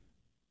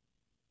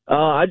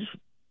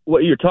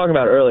 What you were talking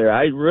about earlier,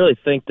 I really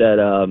think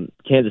that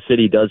Kansas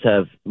City does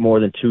have more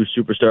than two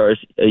superstars.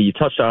 You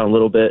touched on it a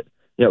little bit.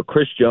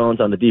 Chris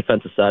Jones on the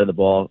defensive side of the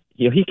ball,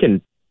 he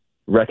can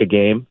wreck a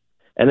game.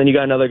 And then you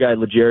got another guy,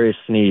 L'Jarius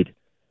Sneed.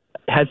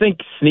 I think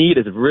Sneed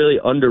is really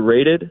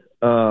underrated.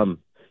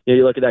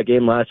 You look at that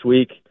game last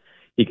week.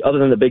 Other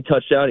than the big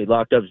touchdown, he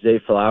locked up Zay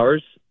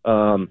Flowers.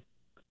 And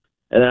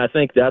then I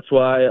think that's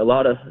why a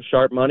lot of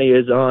sharp money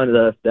is on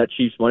that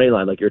Chiefs money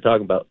line, like you're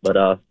talking about. But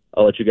I'll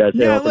let you guys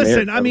say. Yeah,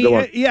 listen. I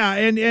mean, yeah,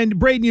 and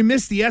Braden, you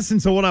missed the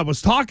essence of what I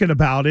was talking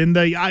about. And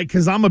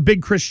because I'm a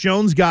big Chris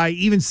Jones guy,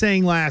 even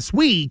saying last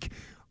week,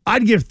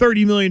 I'd give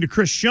 $30 million to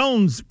Chris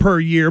Jones per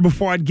year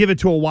before I'd give it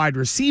to a wide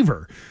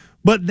receiver.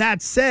 But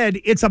that said,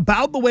 it's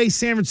about the way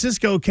San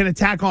Francisco can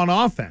attack on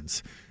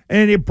offense.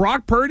 And if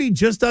Brock Purdy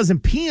just doesn't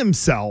pee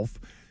himself,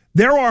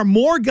 there are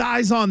more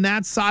guys on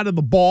that side of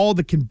the ball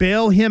that can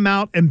bail him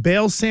out and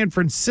bail San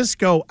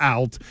Francisco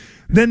out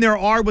than there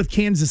are with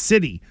Kansas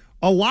City.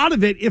 A lot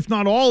of it, if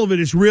not all of it,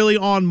 is really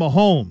on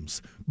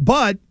Mahomes.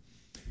 But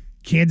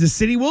Kansas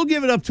City will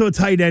give it up to a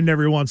tight end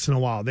every once in a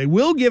while. They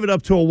will give it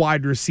up to a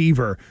wide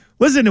receiver.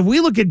 Listen, if we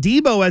look at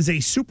Debo as a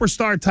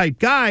superstar type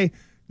guy,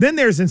 then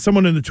and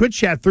someone in the Twitch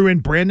chat threw in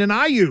Brandon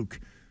Ayuk.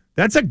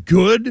 That's a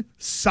good,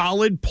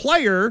 solid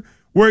player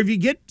where if you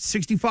get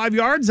 65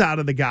 yards out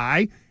of the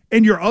guy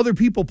and your other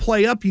people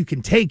play up, you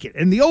can take it.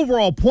 And the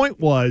overall point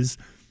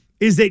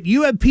is that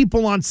you have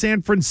people on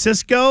San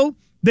Francisco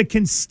that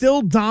can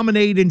still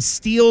dominate and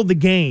steal the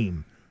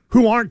game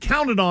who aren't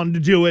counted on to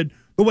do it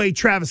the way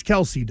Travis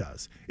Kelce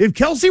does. If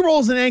Kelce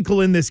rolls an ankle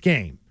in this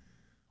game,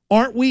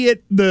 aren't we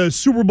at the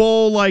Super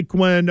Bowl like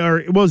what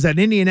was that,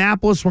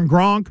 Indianapolis when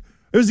Gronk?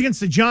 It was against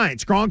the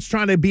Giants. Gronk's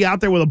trying to be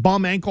out there with a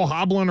bum ankle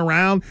hobbling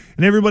around,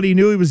 and everybody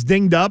knew he was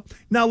dinged up.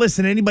 Now,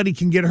 listen, anybody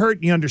can get hurt,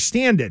 and you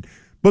understand it.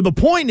 But the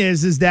point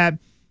is that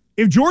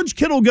if George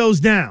Kittle goes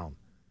down,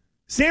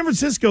 San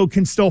Francisco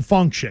can still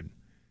function.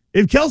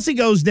 If Kelsey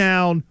goes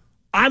down,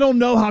 I don't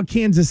know how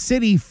Kansas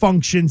City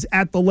functions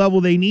at the level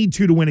they need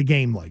to win a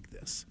game like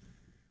this.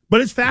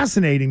 But it's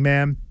fascinating,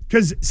 man,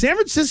 because San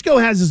Francisco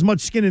has as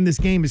much skin in this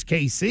game as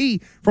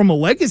KC from a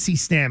legacy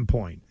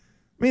standpoint.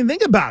 I mean,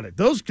 think about it.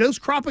 Those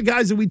crop of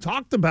guys that we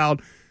talked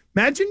about,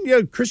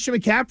 imagine Christian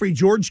McCaffrey,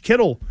 George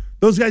Kittle.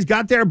 Those guys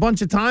got there a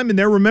bunch of time, and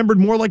they're remembered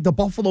more like the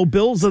Buffalo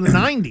Bills of the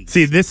 90s.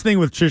 See, this thing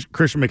with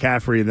Christian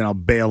McCaffrey, and then I'll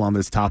bail on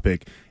this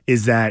topic,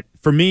 is that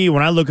for me,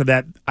 when I look at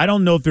that, I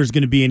don't know if there's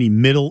going to be any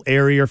middle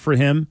area for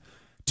him.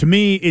 To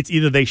me, it's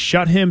either they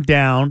shut him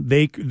down,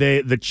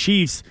 the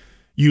Chiefs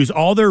use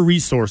all their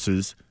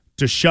resources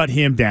to shut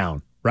him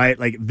down, right?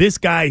 Like, this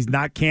guy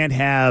can't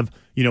have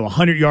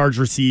 100 yards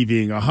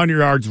receiving, 100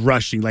 yards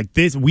rushing. Like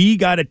this, we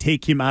got to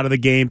take him out of the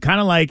game, kind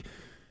of like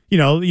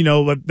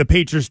what the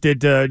Patriots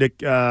did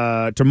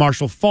to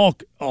Marshall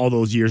Faulk all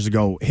those years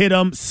ago. Hit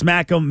him,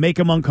 smack him, make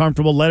him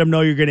uncomfortable, let him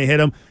know you're going to hit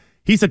him.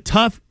 He's a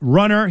tough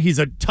runner. He's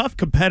a tough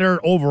competitor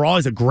overall.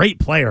 He's a great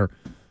player.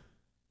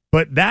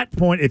 But at that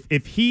point,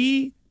 if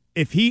he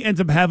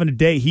ends up having a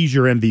day, he's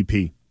your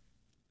MVP.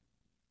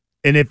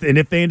 And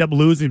if they end up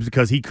losing, it's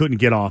because he couldn't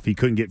get off. He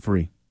couldn't get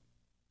free.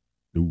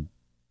 Ooh.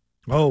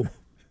 Oh.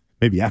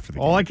 Maybe after the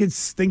game. All I could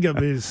think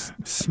of is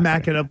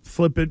smack it up,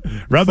 flip it,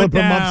 Rub flip it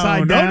him down.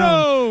 upside down.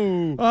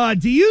 No.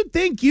 Do you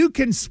think you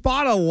can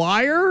spot a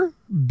liar?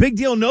 Big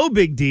deal, no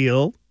big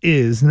deal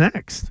is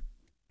next.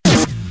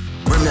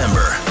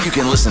 Remember, you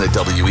can listen to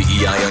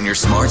WEEI on your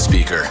smart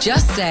speaker.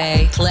 Just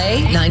say,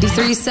 play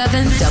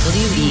 93.7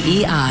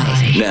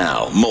 WEEI.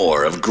 Now,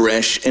 more of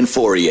Gresh and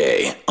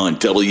Fauria on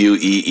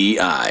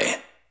WEEI.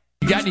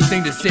 You got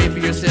anything to say for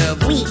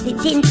yourself? We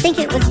didn't think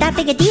it was that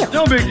big a deal.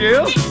 No big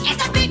deal.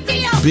 It's a big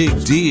deal.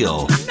 Big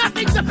deal.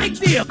 Nothing's a big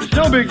deal.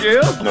 No big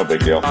deal. No big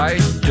deal. I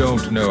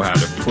don't know how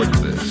to put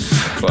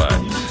this, but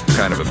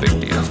kind of a big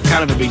deal.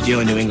 Kind of a big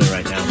deal in New England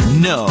right now.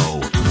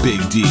 No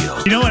big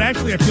deal. You know what?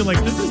 Actually, I feel like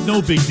this is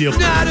no big deal.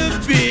 Not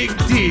a big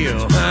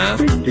deal, huh?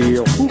 Big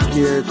deal. Who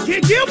cares?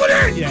 Can't deal with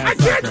it. Yeah, I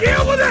can't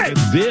deal with it.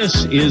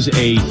 This is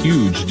a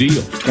huge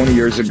deal. 20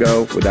 years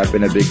ago, would that have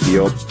been a big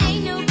deal?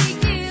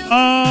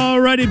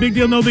 Alrighty, big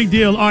deal, no big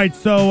deal. All right,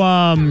 so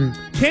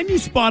can you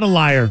spot a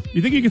liar?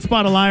 You think you can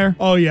spot a liar?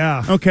 Oh,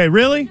 yeah. Okay,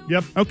 really?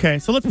 Yep. Okay,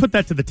 so let's put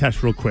that to the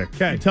test real quick.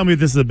 Okay. Tell me if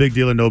this is a big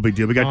deal or no big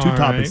deal. We got two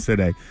topics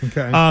today.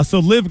 Okay. So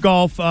Live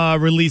Golf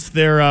released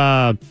their,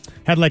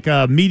 had like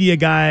a media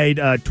guide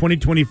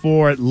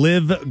 2024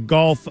 Live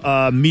Golf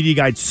media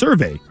guide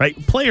survey, right?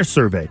 Player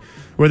survey,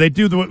 where they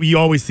do what you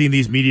always see in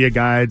these media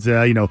guides,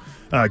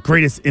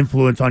 greatest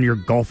influence on your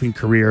golfing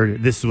career.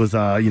 This was,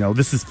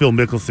 this is Phil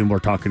Mickelson we're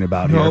talking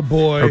about here. Oh,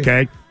 boy.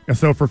 Okay.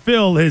 So for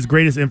Phil, his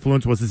greatest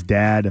influence was his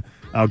dad.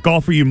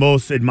 Golfer you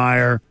most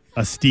admire,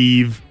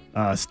 Steve,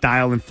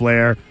 style and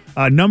flair.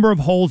 Number of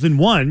holes in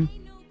one,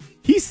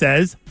 he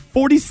says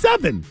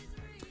 47.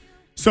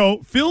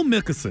 So Phil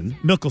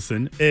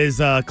Mickelson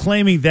is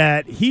claiming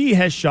that he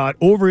has shot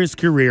over his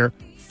career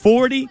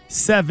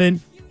 47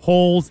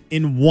 holes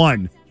in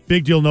one.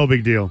 Big deal, no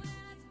big deal.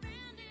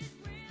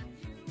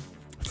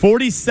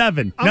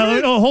 47.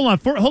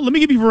 Hold on. Let me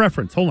give you a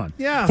reference. Hold on.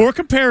 Yeah. For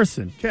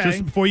comparison, okay,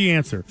 just before you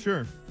answer.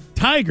 Sure.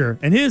 Tiger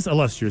and his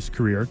illustrious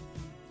career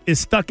is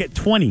stuck at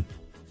 20.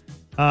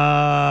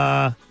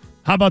 How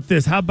about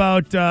this? How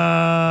about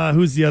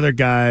who's the other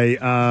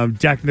guy?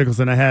 Jack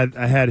Nicholson. I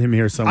had him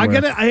here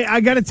somewhere.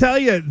 I gotta tell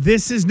you,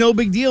 this is no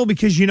big deal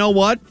because you know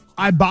what?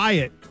 I buy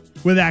it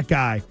with that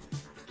guy.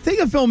 Think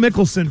of Phil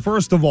Mickelson,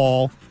 first of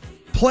all.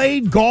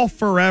 Played golf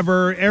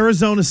forever,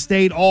 Arizona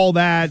State, all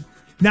that.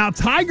 Now,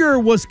 Tiger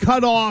was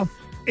cut off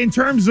in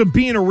terms of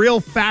being a real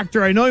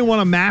factor. I know he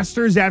won a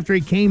Masters after he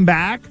came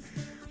back,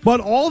 but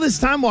all this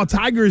time while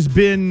Tiger's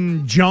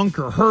been junk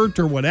or hurt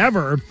or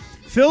whatever,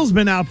 Phil's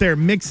been out there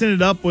mixing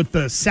it up with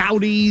the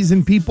Saudis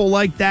and people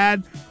like that.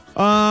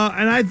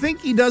 And I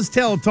think he does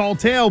tell a tall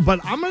tale, but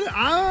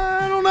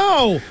I don't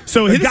know.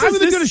 So the guy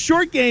with a good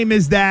short game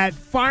is that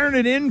firing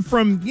it in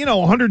from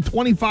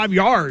 125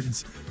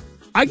 yards.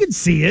 I could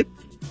see it.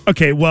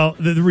 Okay, well,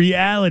 the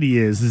reality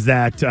is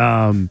that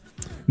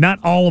not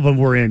all of them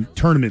were in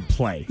tournament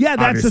play. Yeah,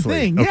 that's obviously. the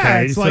thing.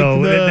 Okay,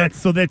 Yeah,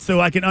 it's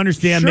so I can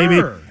understand Sure.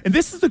 maybe. And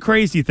this is the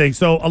crazy thing.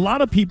 So a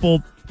lot of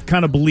people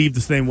kind of believe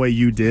the same way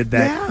you did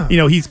that.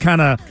 He's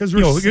kind of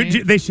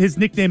his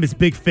nickname is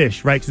Big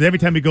Fish, right? Because every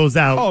time he goes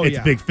out, it's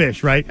Big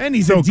Fish, right? And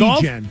he's a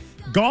D-gen.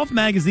 Golf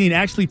Magazine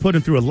actually put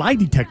him through a lie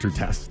detector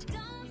test.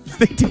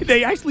 They did.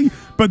 They actually,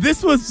 but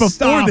this was before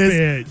Stop this.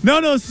 It.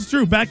 No, this is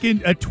true. Back in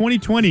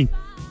 2020.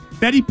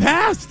 That he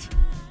passed.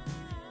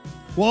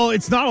 Well,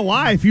 it's not a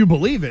lie if you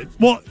believe it.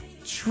 Well,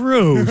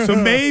 true. So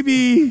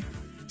maybe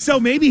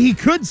he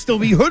could still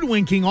be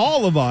hoodwinking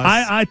all of us.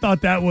 I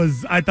thought that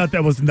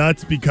was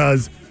nuts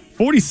because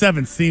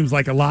 47 seems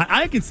like a lot.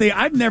 I can say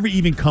I've never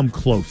even come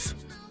close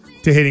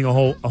to hitting a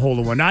hole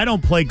in one. Now, I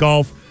don't play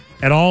golf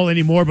at all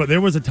anymore, but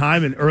there was a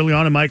time early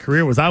on in my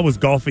career I was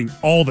golfing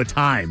all the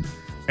time,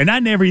 and I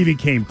never even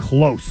came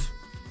close.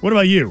 What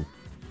about you?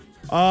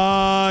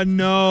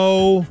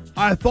 No.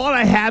 I thought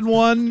I had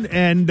one,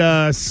 and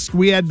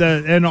we had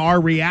and our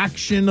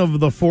reaction of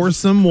the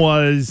foursome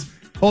was,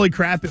 holy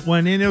crap! It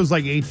went in. It was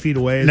like 8 feet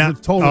away. It was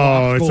a total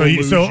optical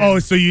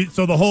illusion.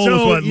 So the hole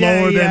was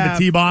lower than the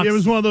tee box. It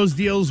was one of those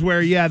deals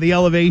where the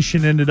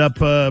elevation ended up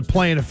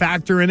playing a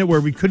factor in it,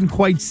 where we couldn't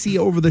quite see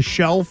over the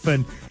shelf,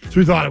 and so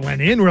we thought it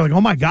went in. We were like,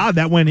 oh my God,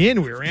 that went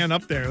in. We ran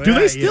up there. Do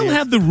they still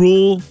have the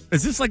rule?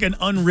 Is this like an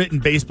unwritten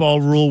baseball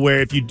rule where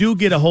if you do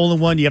get a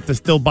hole-in-one, you have to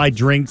still buy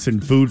drinks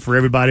and food for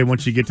everybody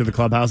once you get to the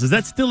clubhouse? Is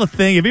that still a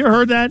thing? Have you ever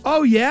heard that?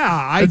 Oh yeah,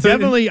 I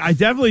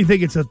definitely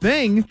think it's a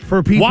thing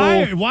for people.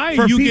 Why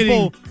are you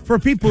getting? For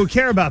people who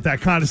care about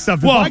that kind of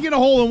stuff. If I get a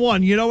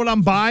hole-in-one, you know what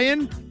I'm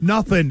buying?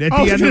 Nothing at the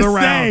end of the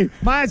round.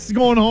 My ass is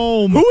going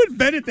home. Who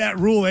invented that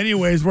rule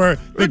anyways, where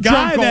the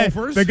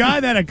guy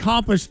that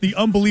accomplished the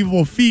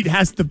unbelievable feat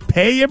has to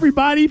pay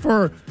everybody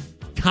for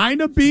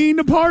kind of being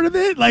a part of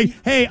it? Like,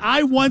 hey,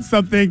 I won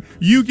something.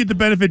 You get the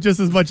benefit just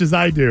as much as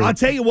I do. I'll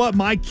tell you what,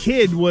 my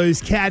kid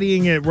was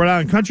caddying at Rhode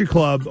Island Country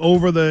Club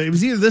it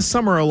was either this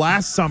summer or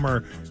last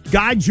summer.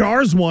 Guy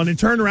jars one and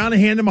turned around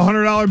and handed him a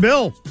 $100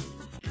 bill.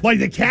 Like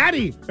the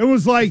caddy. It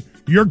was like,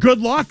 your good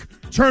luck.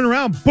 Turn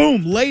around,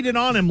 boom, laid it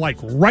on him like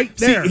right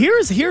there.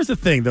 See, here's the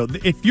thing though.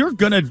 If you're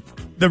gonna,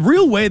 the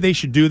real way they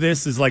should do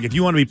this is like if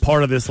you want to be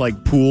part of this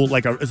like pool,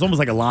 it's almost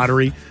like a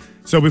lottery.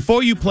 So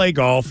before you play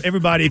golf,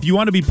 everybody, if you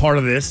want to be part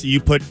of this, you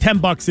put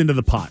 $10 into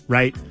the pot,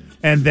 right?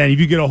 And then if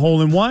you get a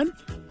hole-in-one,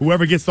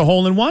 whoever gets the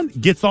hole-in-one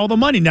gets all the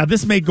money. Now,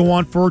 this may go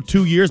on for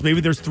 2 years.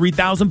 Maybe there's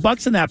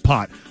 $3,000 in that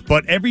pot.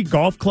 But every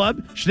golf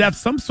club should have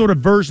some sort of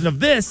version of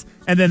this,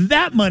 and then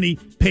that money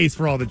pays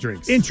for all the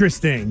drinks.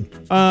 Interesting.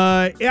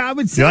 I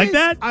would say, you like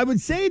that? I would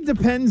say it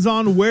depends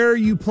on where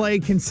you play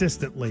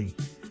consistently.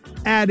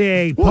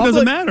 It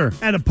doesn't matter.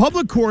 At a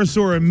public course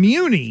or a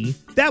muni,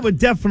 that would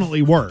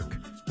definitely work.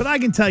 But I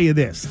can tell you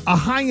this, a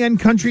high-end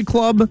country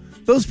club,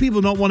 those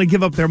people don't want to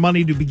give up their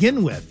money to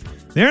begin with.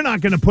 They're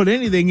not going to put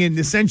anything in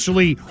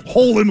essentially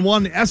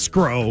hole-in-one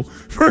escrow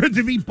for it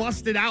to be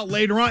busted out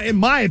later on, in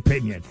my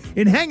opinion.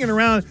 And hanging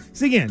around,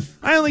 so again,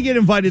 I only get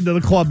invited to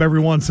the club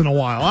every once in a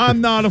while. I'm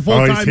not a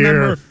full-time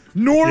member,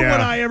 nor would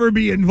I ever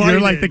be invited.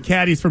 You're like the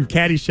caddies from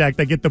Caddyshack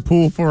that get the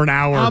pool for an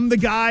hour. I'm the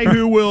guy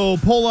who will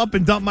pull up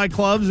and dump my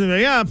clubs and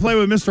I play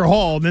with Mr.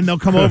 Hall. And then they'll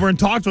come over and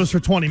talk to us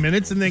for 20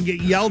 minutes and then get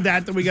yelled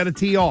at that we got to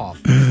tee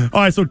off. All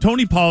right, so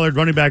Tony Pollard,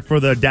 running back for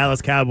the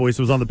Dallas Cowboys,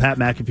 was on the Pat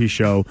McAfee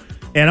show.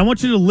 And I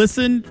want you to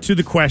listen to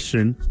the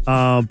question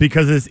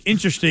because it's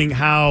interesting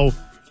how,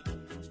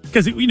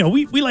 because, we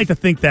like to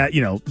think that,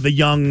 the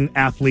young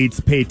athletes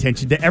pay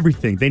attention to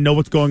everything. They know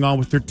what's going on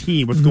with their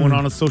team, what's going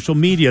on social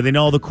media. They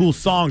know all the cool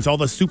songs, all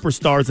the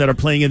superstars that are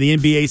playing in the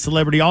NBA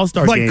Celebrity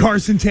All-Star game. Like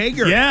Carson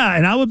Tager. Yeah,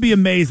 and I would be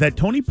amazed that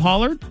Tony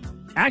Pollard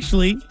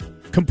actually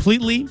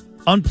completely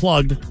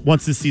unplugged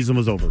once this season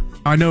was over.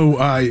 I know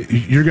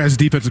your guys'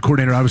 defensive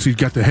coordinator obviously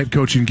got the head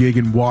coaching gig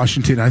in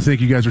Washington. I think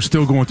you guys are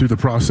still going through the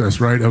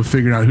process, right, of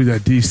figuring out who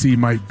that DC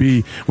might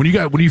be. When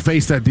you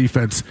face that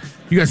defense,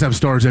 you guys have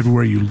stars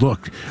everywhere you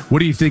look. What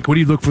do you think? What do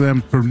you look for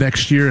them for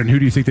next year, and who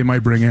do you think they might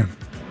bring in?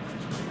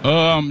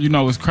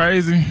 It's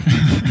crazy.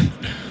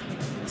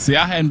 See,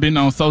 I hadn't been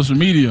on social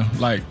media.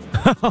 Like,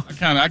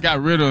 I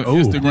got rid of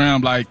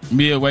Instagram like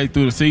midway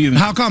through the season.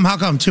 How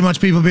come? Too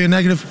much people being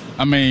negative?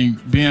 I mean,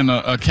 being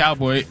a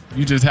Cowboy,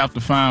 you just have to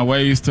find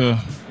ways to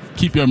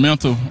keep your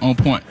mental on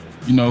point,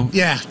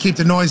 Yeah, keep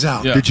the noise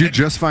out. Yeah. Did you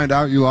just find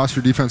out you lost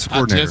your defensive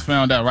coordinator? I just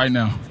found out right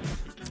now.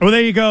 Well,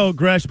 there you go,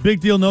 Gresh. Big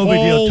deal, no big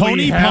deal.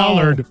 Tony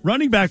Pollard,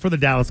 running back for the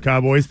Dallas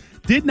Cowboys,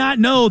 did not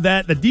know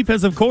that the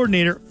defensive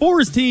coordinator for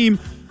his team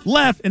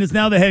left and is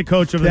now the head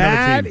coach of another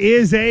team. That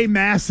is a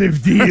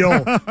massive deal.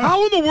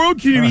 How in the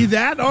world can you be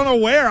that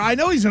unaware? I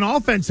know he's an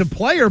offensive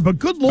player, but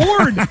good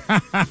Lord.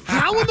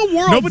 How in the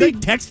world? Nobody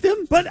texted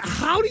him? But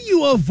how do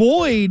you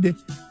avoid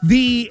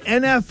the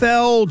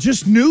NFL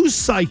just news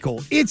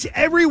cycle? It's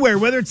everywhere,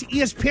 whether it's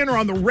ESPN or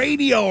on the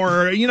radio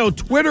or,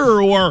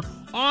 Twitter or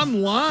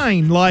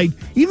online. Like,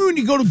 even when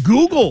you go to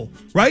Google,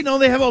 right now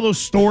they have all those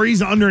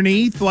stories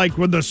underneath, like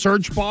with the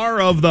search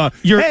bar of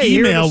your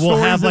email will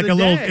have like a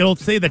little, it'll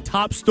say the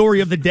top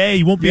story of the day.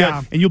 You won't be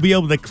and you'll be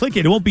able to click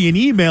it. It won't be an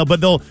email, but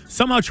they'll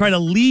somehow try to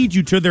lead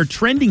you to their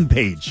trending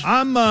page.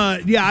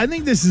 I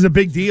think this is a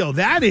big deal.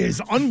 That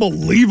is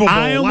unbelievable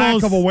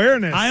lack of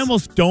awareness. I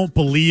almost don't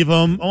believe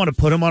him. I want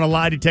to put him on a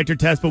lie detector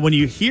test, but when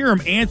you hear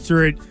him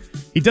answer it,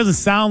 he doesn't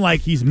sound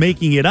like he's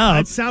making it up.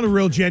 It sounded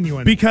real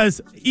genuine. Because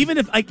even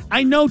if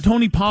I know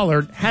Tony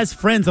Pollard has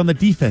friends on the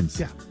defense.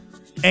 Yeah.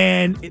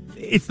 And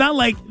it's not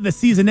like the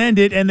season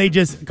ended and they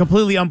just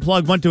completely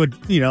unplugged, went to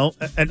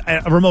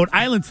a remote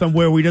island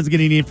somewhere where he doesn't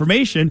get any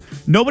information.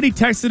 Nobody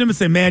texted him and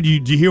said, man,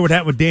 did you hear what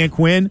happened with Dan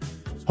Quinn?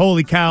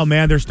 Holy cow,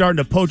 man, they're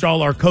starting to poach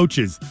all our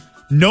coaches.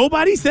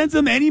 Nobody sends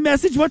him any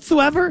message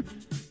whatsoever.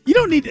 You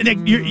don't need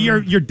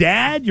your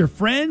dad, your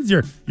friends,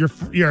 your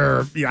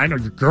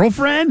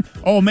girlfriend.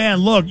 Oh man,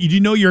 look,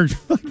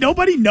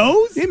 nobody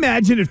knows.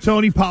 Imagine if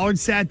Tony Pollard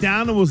sat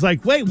down and was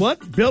like, "Wait,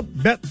 what? Bill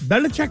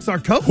Belichick's our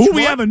coach? Who?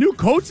 We have a new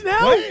coach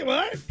now? Wait,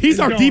 what?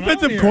 He's our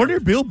defensive coordinator,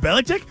 Bill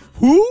Belichick.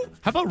 Who?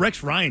 How about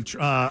Rex Ryan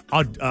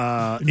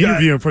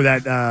interviewing for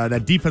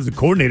that defensive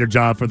coordinator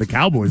job for the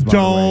Cowboys?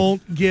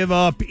 Don't give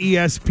up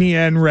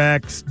ESPN,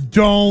 Rex.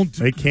 Don't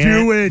They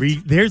can't do it.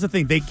 Here's the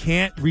thing. They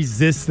can't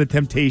resist the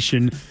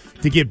temptation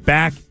to get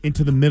back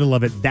into the middle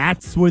of it.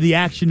 That's where the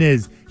action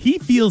is. He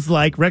feels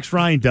like Rex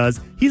Ryan does.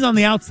 He's on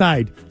the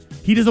outside.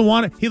 He doesn't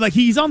want to.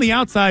 He's on the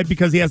outside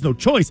because he has no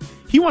choice.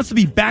 He wants to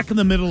be back in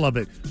the middle of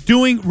it,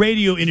 doing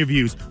radio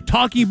interviews,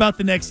 talking about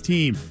the next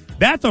team.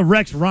 That's a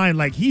Rex Ryan.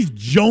 Like, he's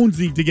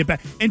jonesing to get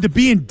back. And to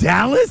be in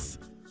Dallas?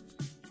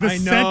 The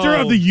center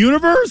of the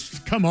universe?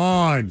 Come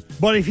on.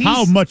 But if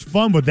how much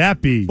fun would that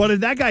be? But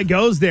if that guy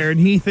goes there and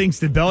he thinks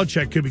that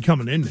Belichick could be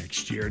coming in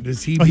next year,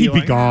 does he? He'd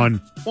be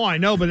gone. Well, I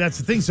know, but that's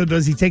the thing. So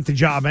does he take the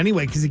job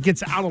anyway? Because it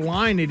gets out of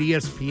line at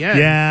ESPN.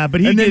 Yeah,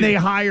 but then they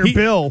hire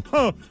Bill.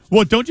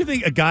 Well, don't you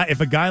think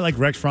if a guy like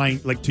Rex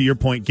Ryan, like to your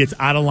point, gets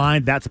out of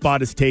line, that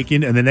spot is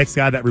taken, and the next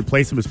guy that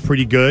replaced him is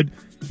pretty good,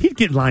 he'd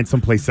get in line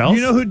someplace else.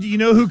 You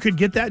know who could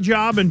get that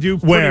job and do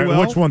pretty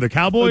well? Which one? The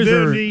Cowboys?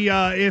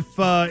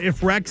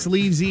 If Rex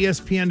leaves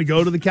ESPN to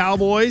go to the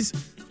Cowboys,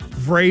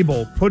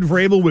 Vrabel. Put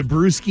Vrabel with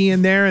Brewski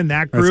in there and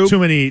that group. That's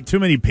too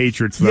many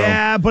Patriots, though.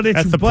 Yeah, but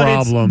that's the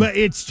problem. But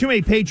it's too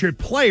many Patriot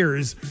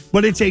players,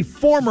 but it's a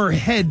former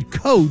head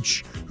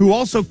coach who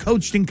also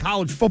coached in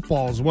college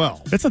football as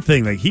well. That's the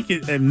thing. Like, he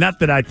could, and not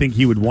that I think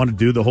he would want to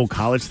do the whole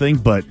college thing,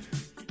 but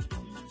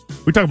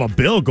we talk about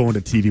Bill going to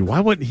TV.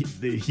 Why wouldn't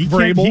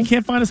he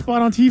can't find a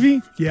spot on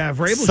TV? Yeah,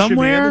 Vrabel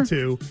somewhere should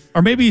be able to.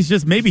 Or maybe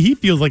he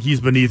feels like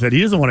he's beneath it.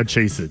 He doesn't want to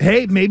chase it.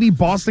 Hey, maybe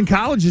Boston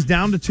College is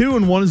down to 2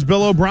 and one is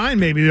Bill O'Brien.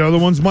 Maybe the other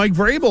one's Mike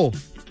Vrabel.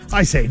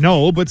 I say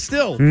no, but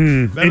still.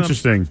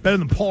 Interesting. Better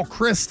than Paul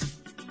Christ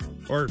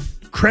or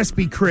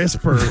Crispy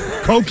Crisp or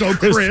Coco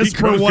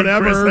Crisp or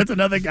whatever. Crisp, that's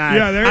another guy.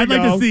 Yeah, there you go. I'd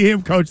like to see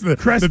him coach the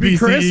BC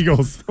Crisp?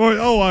 Eagles.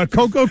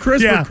 Coco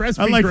Crisp or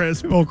Crispy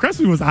Crisp? Well,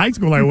 Crispy was high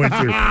school I went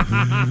to.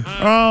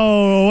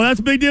 Oh, that's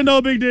a big deal,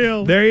 no big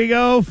deal. There you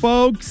go,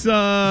 folks. The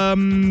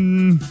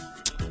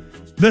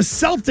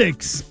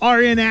Celtics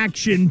are in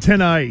action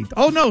tonight.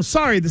 Oh, no,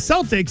 sorry. The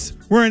Celtics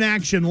were in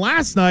action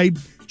last night.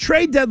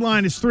 Trade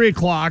deadline is 3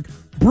 o'clock.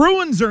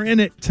 Bruins are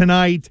in it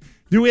tonight.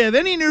 Do we have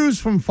any news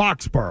from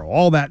Foxborough?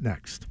 All that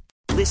next.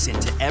 Listen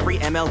to every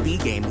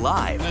MLB game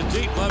live. In the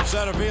deep left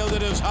center field,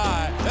 it is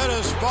high, it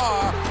is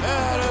far,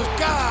 it is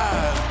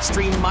gone.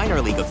 Stream minor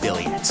league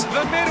affiliates.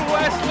 The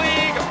Midwest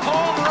League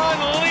home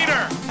run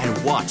leader.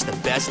 And watch the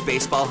best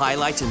baseball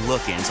highlights and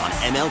look-ins on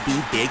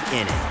MLB Big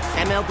Inning.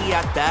 MLB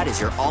At Bat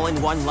is your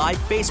all-in-one live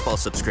baseball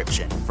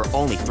subscription for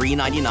only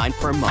 $3.99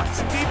 per month.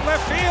 Deep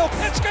left field,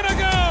 it's gonna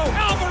go.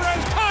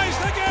 Alvarez ties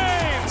the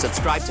game.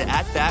 Subscribe to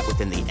At Bat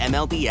within the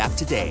MLB app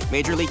today.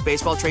 Major League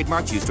Baseball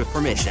trademarks used with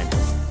permission.